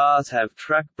the cars have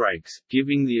track brakes,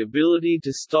 giving the ability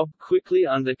to stop quickly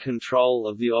under control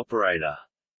of the operator.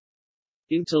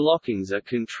 Interlockings are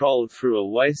controlled through a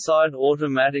wayside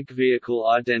automatic vehicle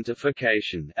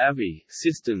identification (AVI)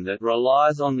 system that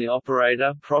relies on the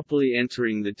operator properly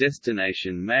entering the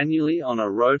destination manually on a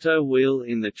rotor wheel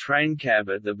in the train cab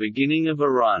at the beginning of a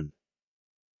run.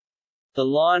 The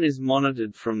line is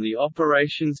monitored from the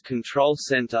Operations Control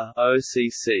Center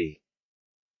 (OCC).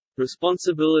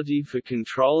 Responsibility for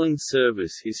controlling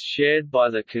service is shared by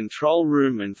the control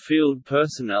room and field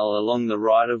personnel along the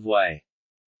right-of-way.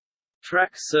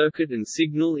 Track circuit and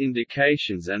signal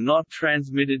indications are not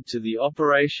transmitted to the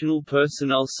operational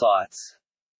personnel sites.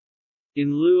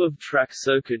 In lieu of track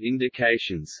circuit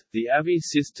indications, the AVI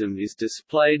system is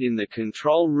displayed in the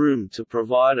control room to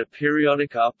provide a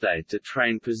periodic update to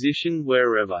train position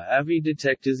wherever AVI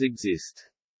detectors exist.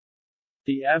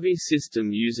 The AVI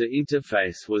system user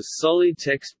interface was solely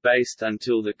text-based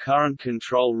until the current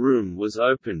control room was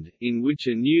opened, in which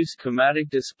a new schematic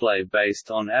display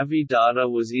based on AVI data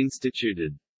was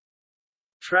instituted.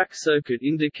 Track circuit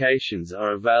indications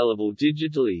are available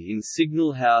digitally in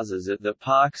signal houses at the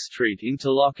Park Street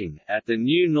interlocking, at the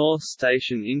new North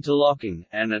Station interlocking,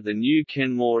 and at the new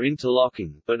Kenmore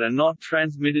interlocking, but are not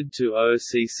transmitted to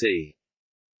OCC.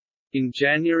 In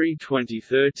January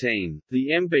 2013, the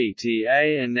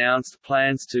MBTA announced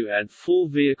plans to add full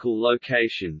vehicle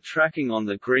location tracking on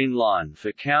the Green Line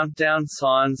for countdown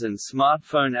signs and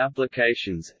smartphone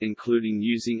applications, including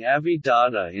using AVI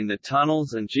data in the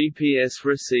tunnels and GPS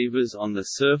receivers on the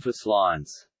surface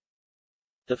lines.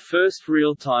 The first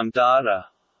real-time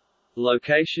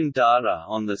location data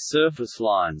on the surface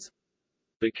lines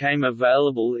became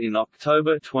available in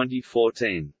October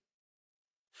 2014.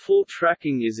 Full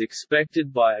tracking is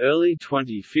expected by early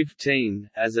 2015.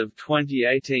 As of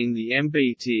 2018, the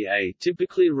MBTA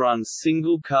typically runs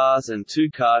single cars and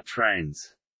two-car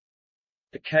trains.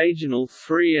 Occasional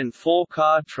 3- and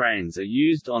 4-car trains are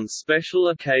used on special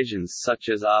occasions such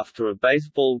as after a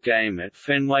baseball game at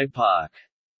Fenway Park.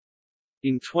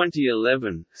 In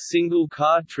 2011,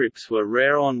 single-car trips were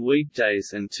rare on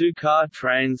weekdays and two-car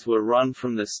trains were run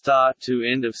from the start to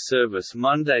end of service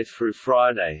Monday through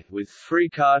Friday, with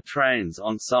 3-car trains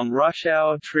on some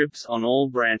rush-hour trips on all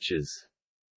branches.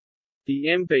 The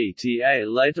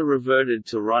MBTA later reverted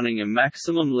to running a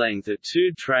maximum length of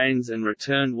 2 trains and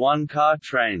returned 1-car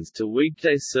trains to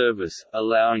weekday service,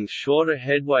 allowing shorter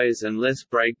headways and less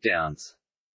breakdowns.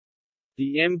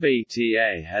 The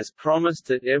MBTA has promised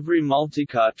that every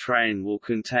multicar train will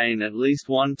contain at least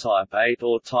one Type 8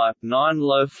 or Type 9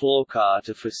 low-floor car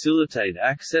to facilitate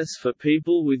access for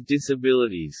people with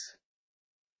disabilities.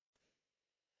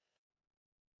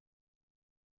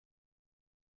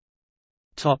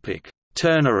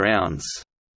 Turnarounds.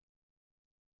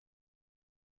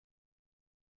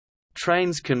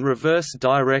 Trains can reverse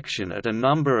direction at a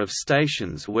number of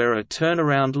stations where a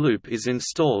turnaround loop is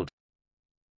installed.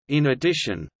 In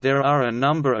addition, there are a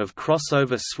number of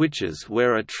crossover switches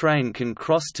where a train can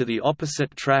cross to the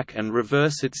opposite track and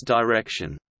reverse its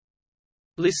direction.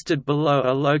 Listed below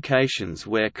are locations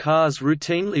where cars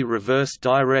routinely reverse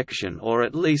direction or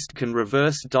at least can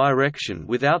reverse direction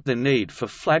without the need for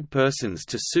flagpersons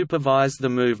to supervise the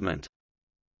movement.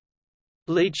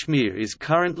 Lechmere is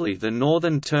currently the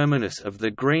northern terminus of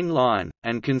the Green Line,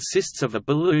 and consists of a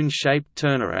balloon-shaped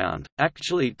turnaround,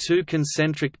 actually 2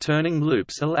 concentric turning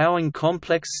loops allowing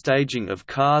complex staging of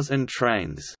cars and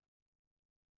trains.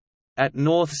 At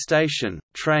North Station,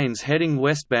 trains heading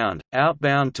westbound,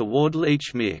 outbound toward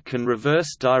Lechmere can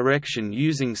reverse direction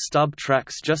using stub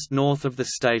tracks just north of the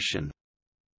station.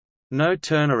 No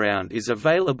turnaround is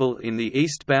available in the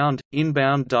eastbound,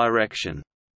 inbound direction.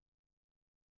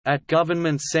 At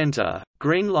Government Centre,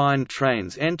 Green Line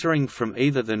trains entering from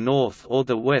either the north or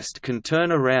the west can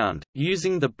turn around,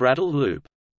 using the Brattle Loop.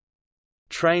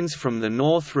 Trains from the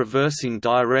north reversing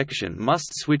direction must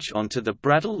switch onto the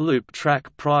Brattle Loop track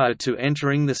prior to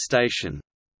entering the station.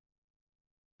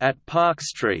 At Park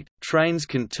Street, trains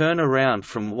can turn around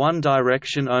from one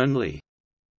direction only.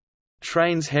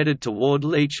 Trains headed toward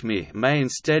Lechmere may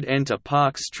instead enter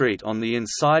Park Street on the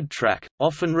inside track,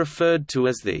 often referred to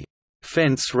as the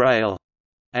fence rail,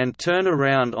 and turn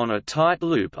around on a tight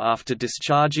loop after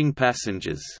discharging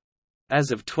passengers.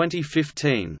 As of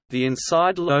 2015, the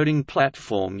inside loading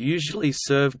platform usually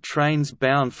served trains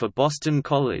bound for Boston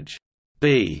College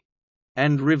B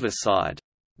and Riverside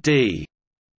D.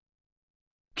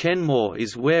 Kenmore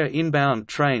is where inbound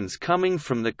trains coming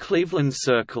from the Cleveland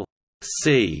Circle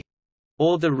C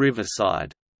or the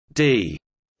Riverside D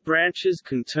branches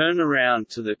can turn around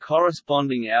to the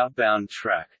corresponding outbound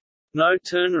track. No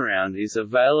turnaround is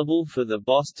available for the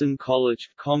Boston College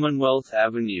Commonwealth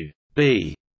Avenue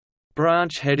B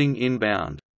branch heading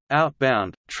inbound.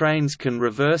 Outbound, trains can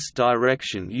reverse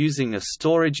direction using a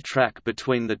storage track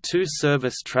between the 2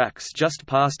 service tracks just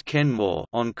past Kenmore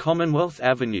on Commonwealth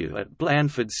Avenue at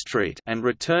Blandford Street and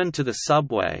return to the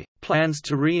subway. Plans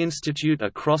to reinstitute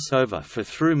a crossover for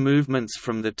through movements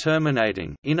from the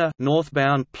terminating inner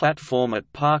northbound platform at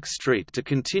Park Street to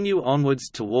continue onwards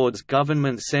towards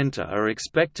Government Centre are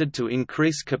expected to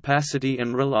increase capacity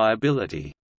and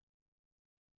reliability.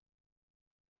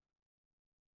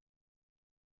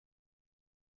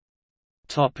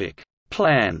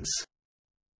 Plans.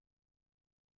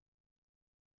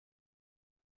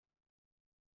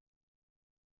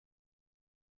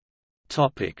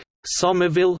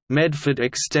 Somerville – Medford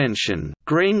Extension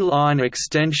Green Line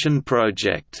Extension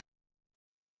Project.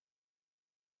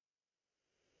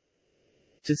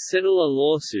 To settle a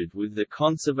lawsuit with the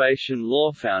Conservation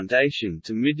Law Foundation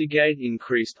to mitigate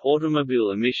increased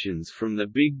automobile emissions from the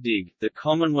Big Dig, the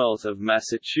Commonwealth of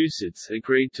Massachusetts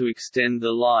agreed to extend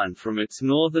the line from its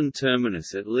northern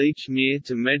terminus at Lechmere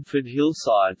to Medford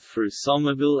Hillside through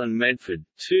Somerville and Medford,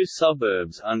 two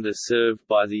suburbs underserved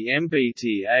by the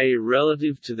MBTA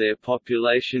relative to their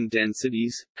population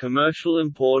densities, commercial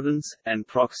importance, and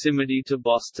proximity to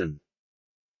Boston.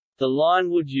 The line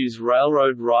would use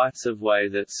railroad rights-of-way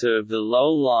that serve the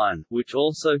Lowell Line, which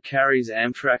also carries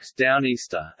Amtrak's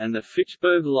Downeaster, and the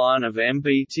Fitchburg Line of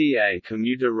MBTA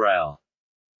commuter rail.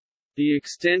 The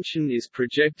extension is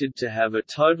projected to have a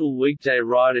total weekday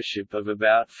ridership of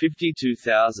about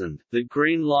 52,000. The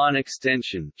Green Line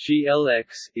Extension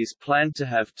 (GLX) is planned to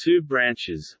have two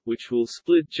branches, which will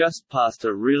split just past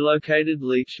a relocated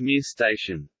Lechmere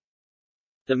station.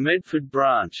 The Medford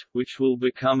branch, which will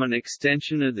become an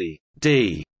extension of the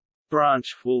D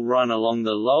branch, will run along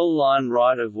the Lowell Line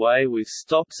right-of-way with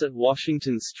stops at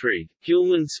Washington Street,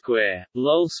 Gilman Square,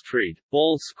 Lowell Street,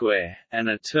 Ball Square, and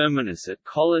a terminus at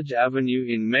College Avenue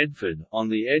in Medford, on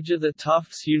the edge of the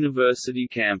Tufts University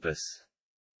campus.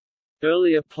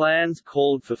 Earlier plans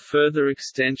called for further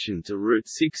extension to Route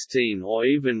 16 or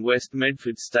even West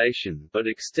Medford Station, but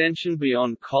extension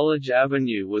beyond College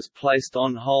Avenue was placed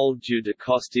on hold due to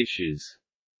cost issues.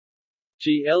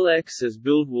 GLX as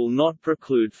built will not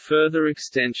preclude further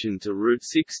extension to Route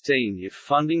 16 if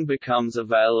funding becomes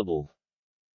available.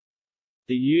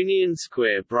 The Union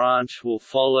Square branch will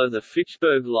follow the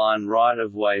Fitchburg Line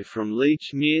right-of-way from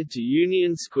Lechmere to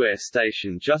Union Square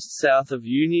Station just south of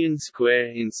Union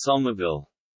Square in Somerville.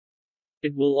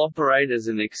 It will operate as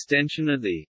an extension of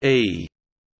the E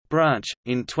branch.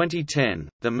 In 2010,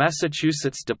 the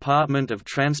Massachusetts Department of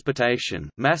Transportation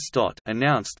 (MassDOT)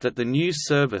 announced that the new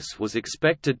service was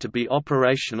expected to be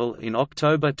operational in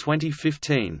October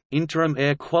 2015. Interim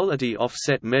air quality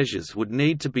offset measures would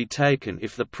need to be taken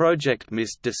if the project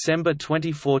missed December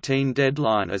 2014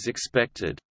 deadline as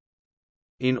expected.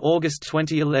 In August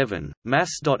 2011,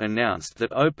 MassDOT announced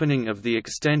that opening of the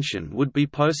extension would be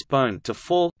postponed to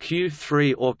fall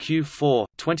Q3 or Q4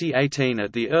 2018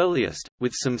 at the earliest,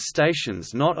 with some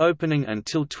stations not opening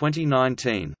until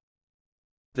 2019.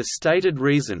 The stated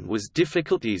reason was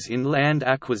difficulties in land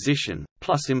acquisition,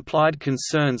 plus implied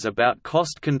concerns about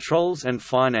cost controls and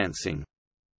financing.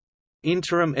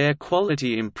 Interim air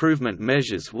quality improvement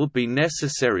measures will be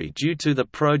necessary due to the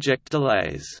project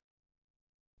delays.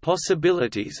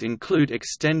 Possibilities include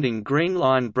extending Green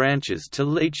Line branches to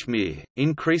Lechmere,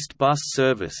 increased bus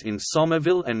service in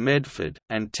Somerville and Medford,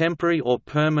 and temporary or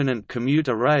permanent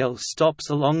commuter rail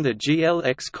stops along the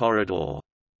GLX corridor.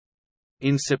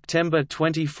 In September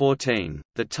 2014,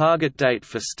 the target date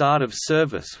for start of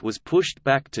service was pushed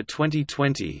back to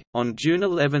 2020. On June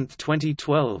 11,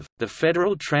 2012, the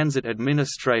Federal Transit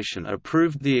Administration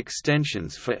approved the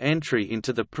extensions for entry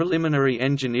into the preliminary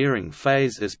engineering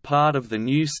phase as part of the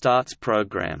New Starts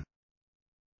program.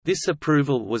 This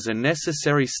approval was a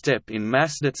necessary step in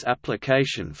MassDOT's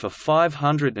application for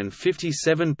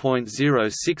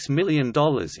 $557.06 million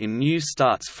in New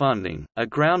Starts funding. A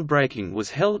groundbreaking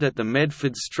was held at the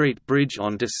Medford Street Bridge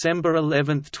on December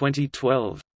 11,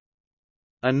 2012.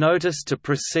 A notice to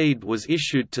proceed was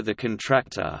issued to the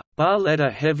contractor,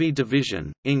 Barletta Heavy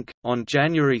Division, Inc., on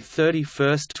January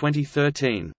 31,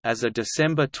 2013. As of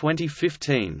December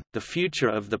 2015, the future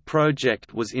of the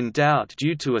project was in doubt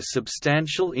due to a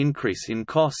substantial increase in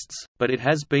costs, but it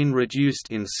has been reduced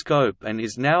in scope and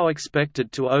is now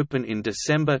expected to open in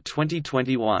December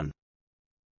 2021.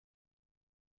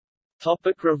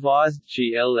 Revised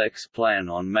GLX plan.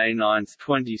 On May 9,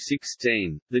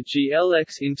 2016, the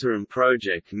GLX Interim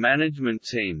Project Management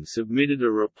Team submitted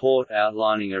a report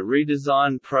outlining a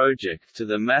redesign project to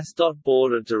the MassDOT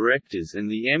Board of Directors and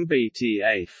the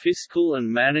MBTA Fiscal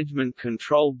and Management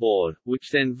Control Board, which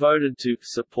then voted to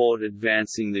support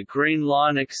advancing the Green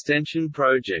Line Extension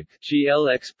Project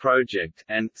 (GLX project)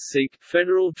 and seek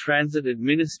Federal Transit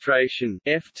Administration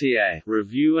 (FTA)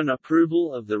 review and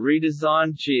approval of the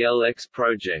redesigned GLX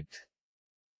project.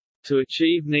 To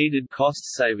achieve needed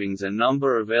cost savings, a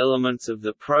number of elements of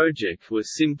the project were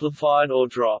simplified or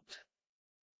dropped.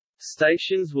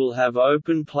 Stations will have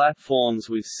open platforms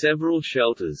with several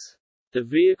shelters. The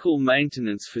vehicle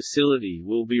maintenance facility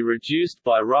will be reduced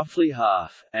by roughly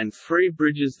half, and 3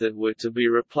 bridges that were to be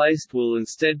replaced will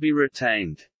instead be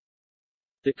retained.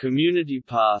 The community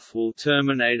path will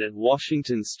terminate at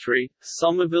Washington Street,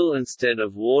 Somerville instead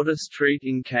of Water Street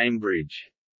in Cambridge.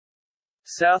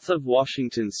 South of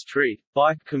Washington Street,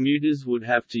 bike commuters would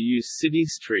have to use city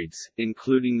streets,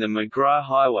 including the McGrath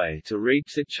Highway, to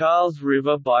reach the Charles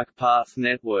River Bike Path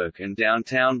network and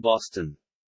downtown Boston.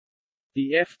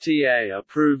 The FTA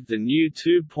approved the new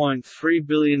 $2.3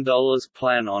 billion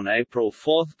plan on April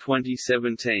 4,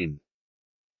 2017.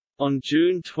 On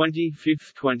June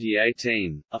 25,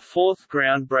 2018, a fourth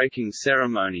groundbreaking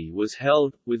ceremony was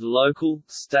held, with local,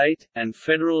 state, and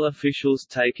federal officials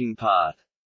taking part.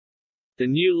 The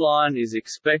new line is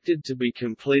expected to be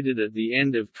completed at the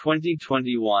end of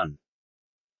 2021.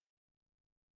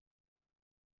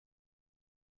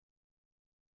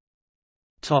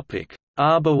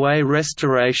 Arborway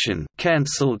restoration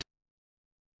cancelled.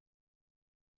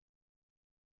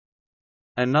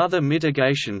 Another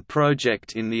mitigation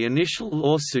project in the initial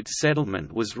lawsuit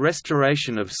settlement was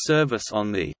restoration of service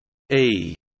on the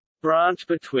E branch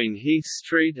between Heath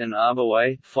Street and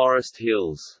Arborway, Forest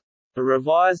Hills. A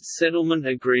revised settlement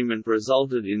agreement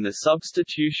resulted in the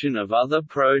substitution of other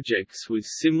projects with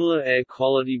similar air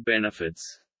quality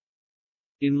benefits.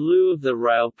 In lieu of the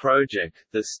rail project,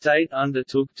 the state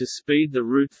undertook to speed the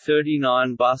Route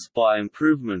 39 bus by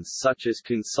improvements such as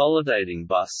consolidating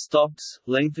bus stops,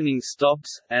 lengthening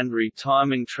stops, and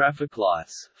retiming traffic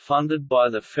lights, funded by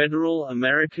the Federal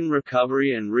American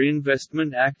Recovery and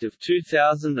Reinvestment Act of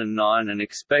 2009 and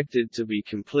expected to be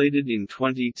completed in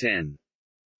 2010.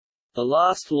 The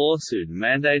last lawsuit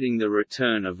mandating the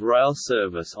return of rail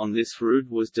service on this route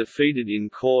was defeated in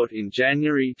court in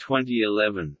January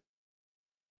 2011.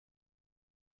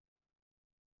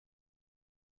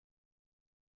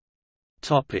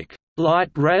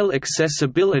 Light Rail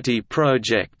Accessibility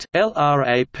Project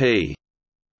 (LRAP).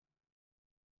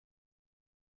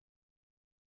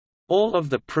 All of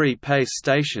the pre-pay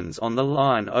stations on the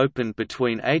line opened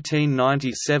between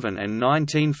 1897 and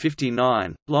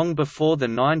 1959, long before the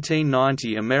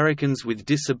 1990 Americans with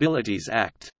Disabilities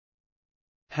Act.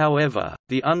 However,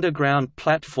 the underground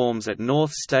platforms at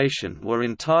North Station were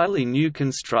entirely new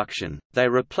construction. They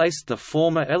replaced the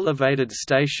former elevated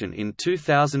station in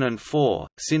 2004.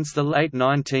 Since the late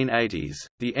 1980s,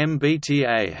 the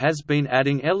MBTA has been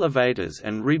adding elevators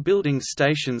and rebuilding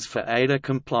stations for ADA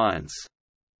compliance.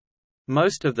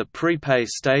 Most of the prepay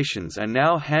stations are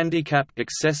now handicap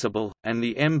accessible, and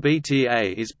the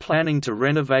MBTA is planning to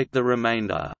renovate the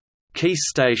remainder. Key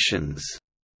stations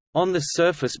on the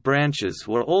surface branches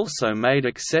were also made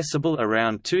accessible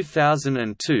around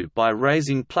 2002 by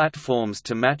raising platforms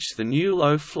to match the new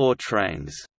low-floor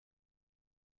trains.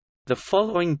 The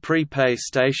following prepay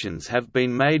stations have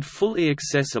been made fully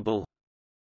accessible: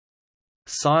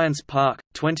 Science Park,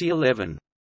 2011;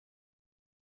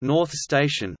 North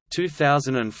Station,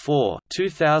 2004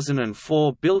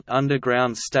 built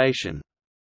underground station;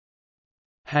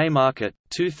 Haymarket,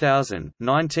 2000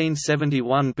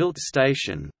 1971 built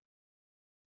station;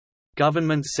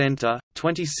 Government Centre,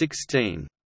 2016;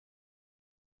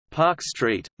 Park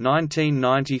Street,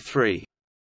 1993;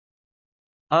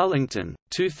 Arlington,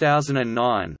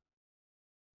 2009;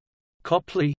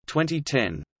 Copley,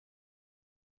 2010;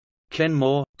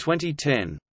 Kenmore,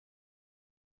 2010;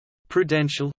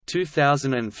 Prudential,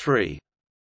 2003;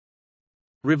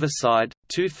 Riverside,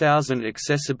 2000.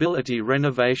 Accessibility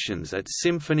renovations at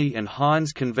Symphony and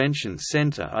Hines Convention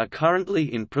Center are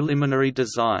currently in preliminary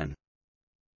design.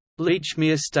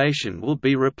 Lechmere Station will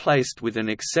be replaced with an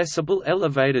accessible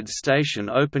elevated station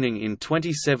opening in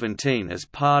 2017 as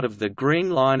part of the Green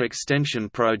Line extension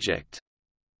project.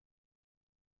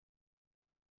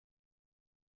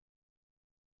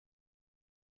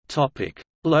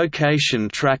 Location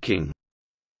tracking.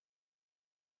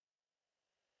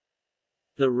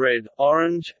 The red,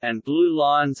 orange, and blue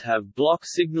lines have block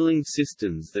signaling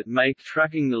systems that make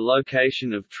tracking the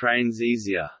location of trains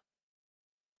easier.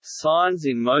 Signs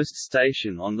in most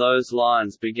stations on those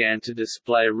lines began to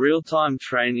display real-time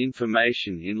train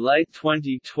information in late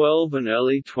 2012 and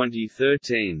early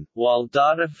 2013, while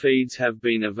data feeds have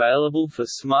been available for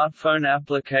smartphone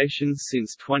applications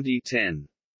since 2010.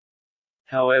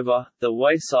 However, the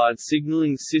wayside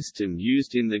signaling system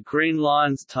used in the Green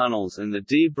Line's tunnels and the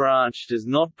D branch does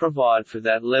not provide for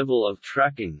that level of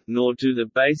tracking, nor do the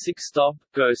basic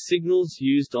stop-go signals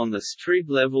used on the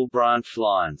street-level branch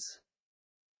lines.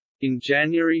 In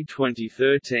January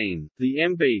 2013, the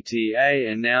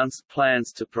MBTA announced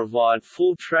plans to provide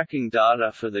full tracking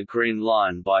data for the Green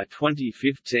Line by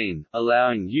 2015,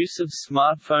 allowing use of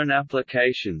smartphone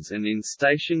applications and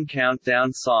in-station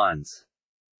countdown signs.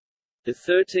 The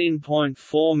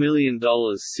 $13.4 million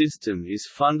system is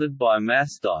funded by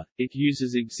MassDOT. It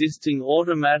uses existing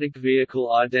automatic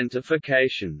vehicle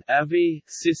identification (AVI)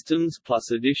 systems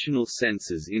plus additional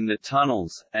sensors in the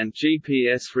tunnels, and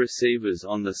GPS receivers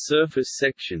on the surface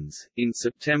sections. In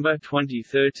September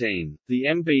 2013, the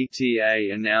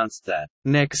MBTA announced that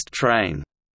 "Next Train"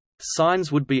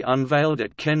 signs would be unveiled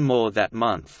at Kenmore that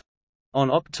month. On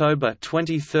October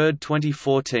 23,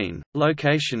 2014,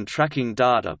 location tracking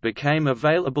data became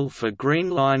available for Green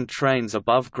Line trains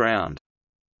above ground.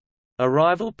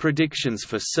 Arrival predictions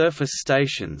for surface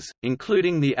stations,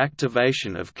 including the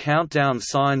activation of countdown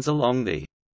signs along the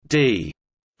D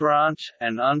branch,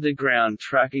 and underground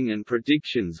tracking and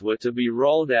predictions were to be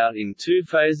rolled out in 2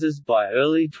 phases by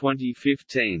early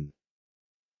 2015.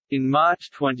 In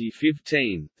March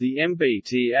 2015, the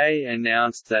MBTA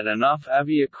announced that enough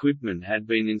AVI equipment had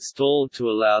been installed to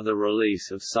allow the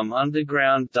release of some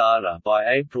underground data by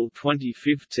April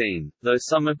 2015, though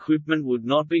some equipment would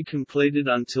not be completed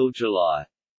until July.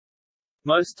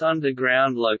 Most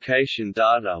underground location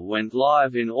data went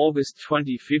live in August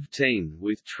 2015,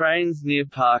 with trains near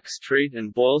Park Street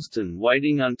and Boylston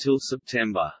waiting until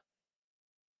September.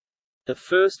 The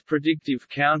first predictive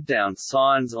countdown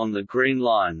signs on the Green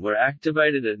Line were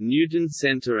activated at Newton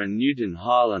Centre and Newton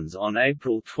Highlands on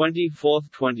April 24,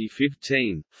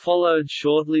 2015, followed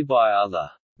shortly by other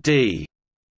D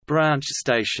branch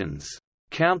stations.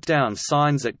 Countdown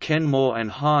signs at Kenmore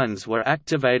and Hinds were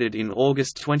activated in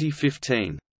August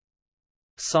 2015.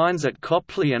 Signs at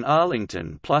Copley and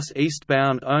Arlington plus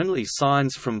eastbound-only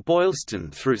signs from Boylston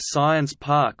through Science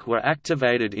Park were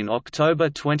activated in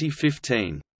October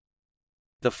 2015.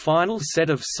 The final set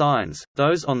of signs,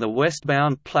 those on the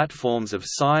westbound platforms of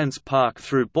Science Park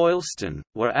through Boylston,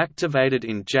 were activated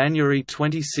in January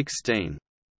 2016.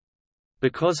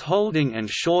 Because holding and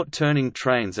short-turning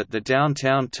trains at the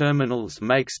downtown terminals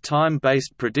makes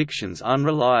time-based predictions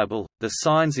unreliable, the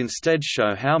signs instead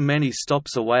show how many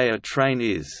stops away a train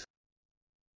is.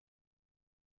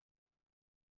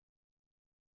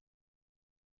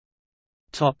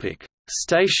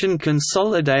 Station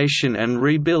consolidation and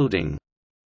rebuilding.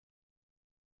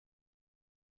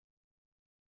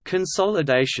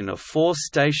 Consolidation of 4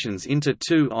 stations into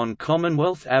 2 on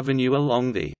Commonwealth Avenue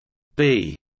along the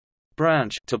B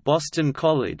branch to Boston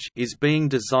College is being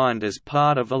designed as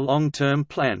part of a long-term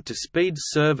plan to speed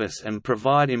service and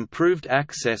provide improved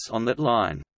access on that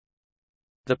line.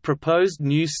 The proposed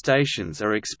new stations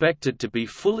are expected to be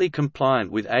fully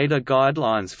compliant with ADA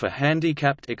guidelines for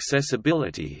handicapped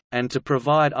accessibility, and to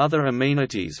provide other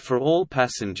amenities for all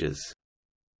passengers.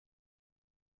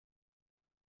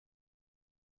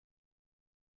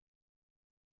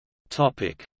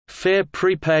 Fare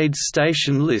prepaid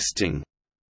station listing.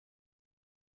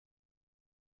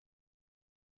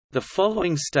 The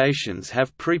following stations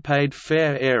have prepaid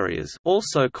fare areas,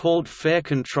 also called fare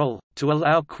control, to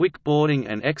allow quick boarding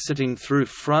and exiting through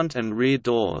front and rear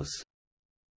doors.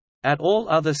 At all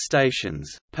other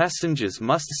stations, passengers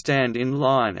must stand in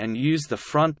line and use the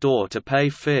front door to pay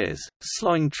fares,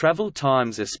 slowing travel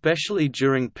times especially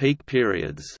during peak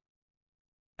periods.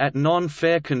 At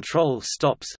non-fare control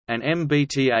stops, an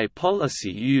MBTA policy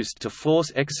used to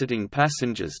force exiting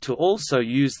passengers to also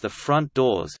use the front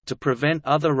doors to prevent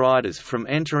other riders from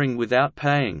entering without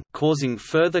paying, causing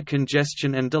further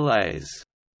congestion and delays.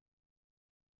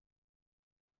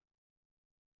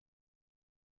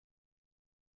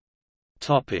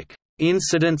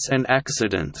 Incidents and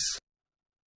accidents.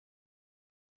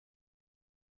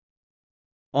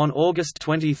 On August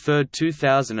 23,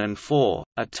 2004,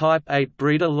 a Type 8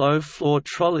 breeder low-floor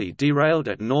trolley derailed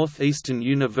at Northeastern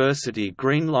University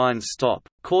Green Line stop,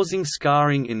 causing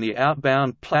scarring in the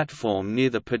outbound platform near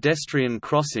the pedestrian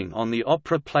crossing on the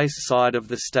Opera Place side of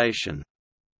the station.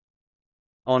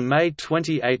 On May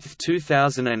 28,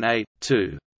 2008,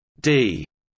 2 D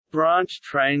branch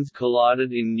trains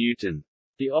collided in Newton.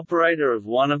 The operator of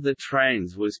one of the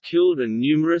trains was killed and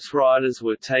numerous riders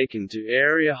were taken to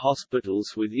area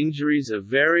hospitals with injuries of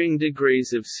varying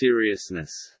degrees of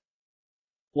seriousness.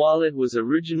 While it was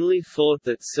originally thought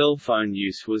that cell phone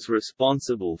use was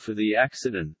responsible for the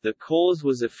accident, the cause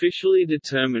was officially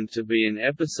determined to be an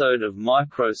episode of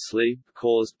microsleep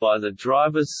caused by the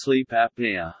driver's sleep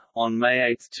apnea. On May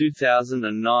 8,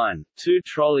 2009, 2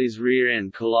 trolleys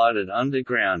rear-end collided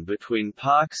underground between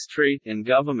Park Street and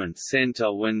Government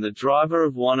Centre when the driver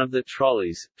of one of the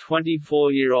trolleys,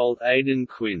 24-year-old Aidan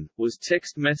Quinn, was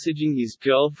text messaging his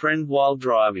girlfriend while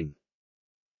driving.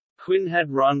 Quinn had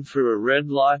run through a red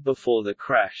light before the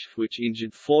crash, which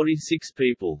injured 46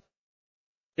 people.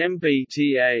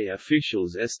 MBTA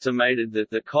officials estimated that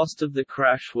the cost of the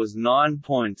crash was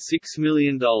 $9.6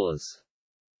 million.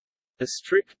 A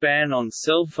strict ban on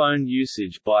cell phone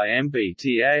usage by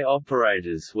MBTA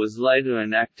operators was later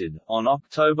enacted. On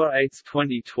October 8,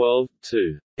 2012,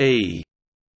 two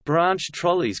branch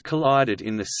trolleys collided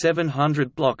in the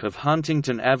 700 block of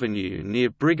Huntington Avenue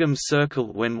near Brigham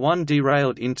Circle when one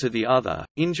derailed into the other,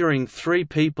 injuring 3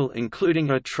 people including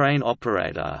a train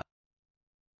operator.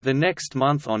 The next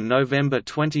month on November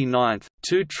 29,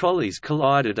 2 trolleys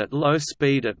collided at low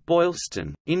speed at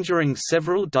Boylston, injuring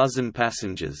several dozen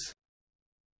passengers.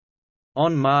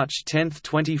 On March 10,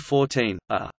 2014,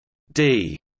 a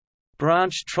D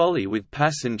branch trolley with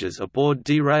passengers aboard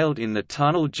derailed in the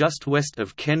tunnel just west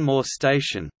of Kenmore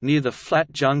station, near the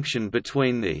flat junction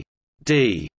between the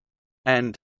D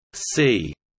and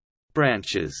C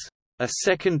branches. A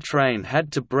second train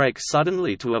had to brake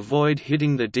suddenly to avoid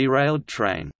hitting the derailed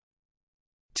train.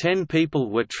 10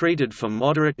 people were treated for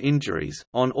moderate injuries.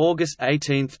 On August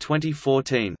 18,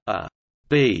 2014, a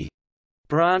B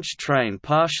branch train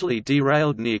partially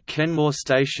derailed near Kenmore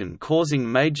station,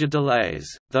 causing major delays,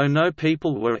 though no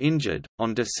people were injured.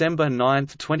 On December 9,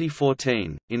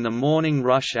 2014, in the morning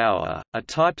rush hour, a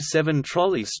Type 7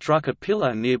 trolley struck a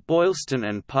pillar near Boylston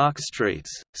and Park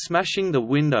Streets, smashing the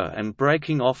window and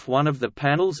breaking off one of the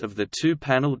panels of the 2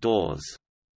 panel doors.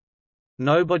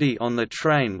 Nobody on the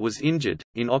train was injured.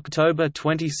 In October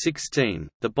 2016,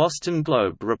 the Boston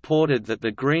Globe reported that the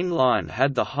Green Line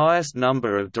had the highest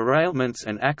number of derailments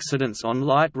and accidents on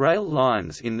light rail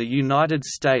lines in the United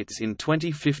States in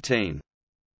 2015.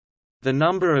 The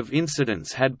number of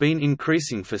incidents had been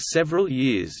increasing for several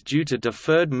years due to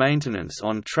deferred maintenance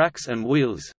on tracks and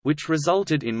wheels, which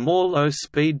resulted in more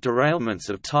low-speed derailments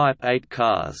of Type 8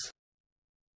 cars.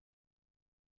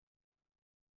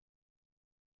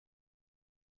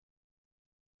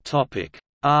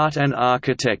 Art and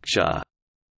architecture.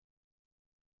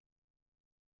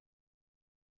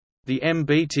 The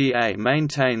MBTA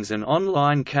maintains an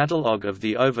online catalogue of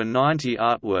the over 90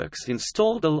 artworks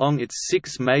installed along its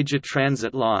 6 major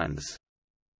transit lines.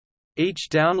 Each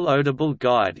downloadable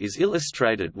guide is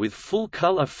illustrated with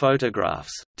full-color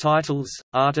photographs, titles,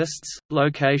 artists,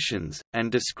 locations, and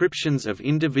descriptions of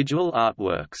individual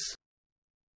artworks.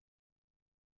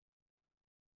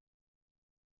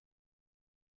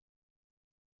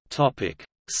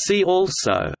 See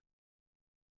also: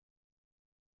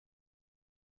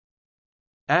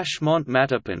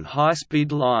 Ashmont-Mattapan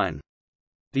high-speed line,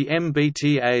 the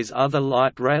MBTA's other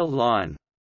light rail line,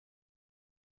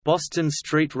 Boston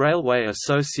Street Railway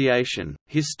Association,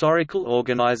 historical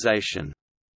organization.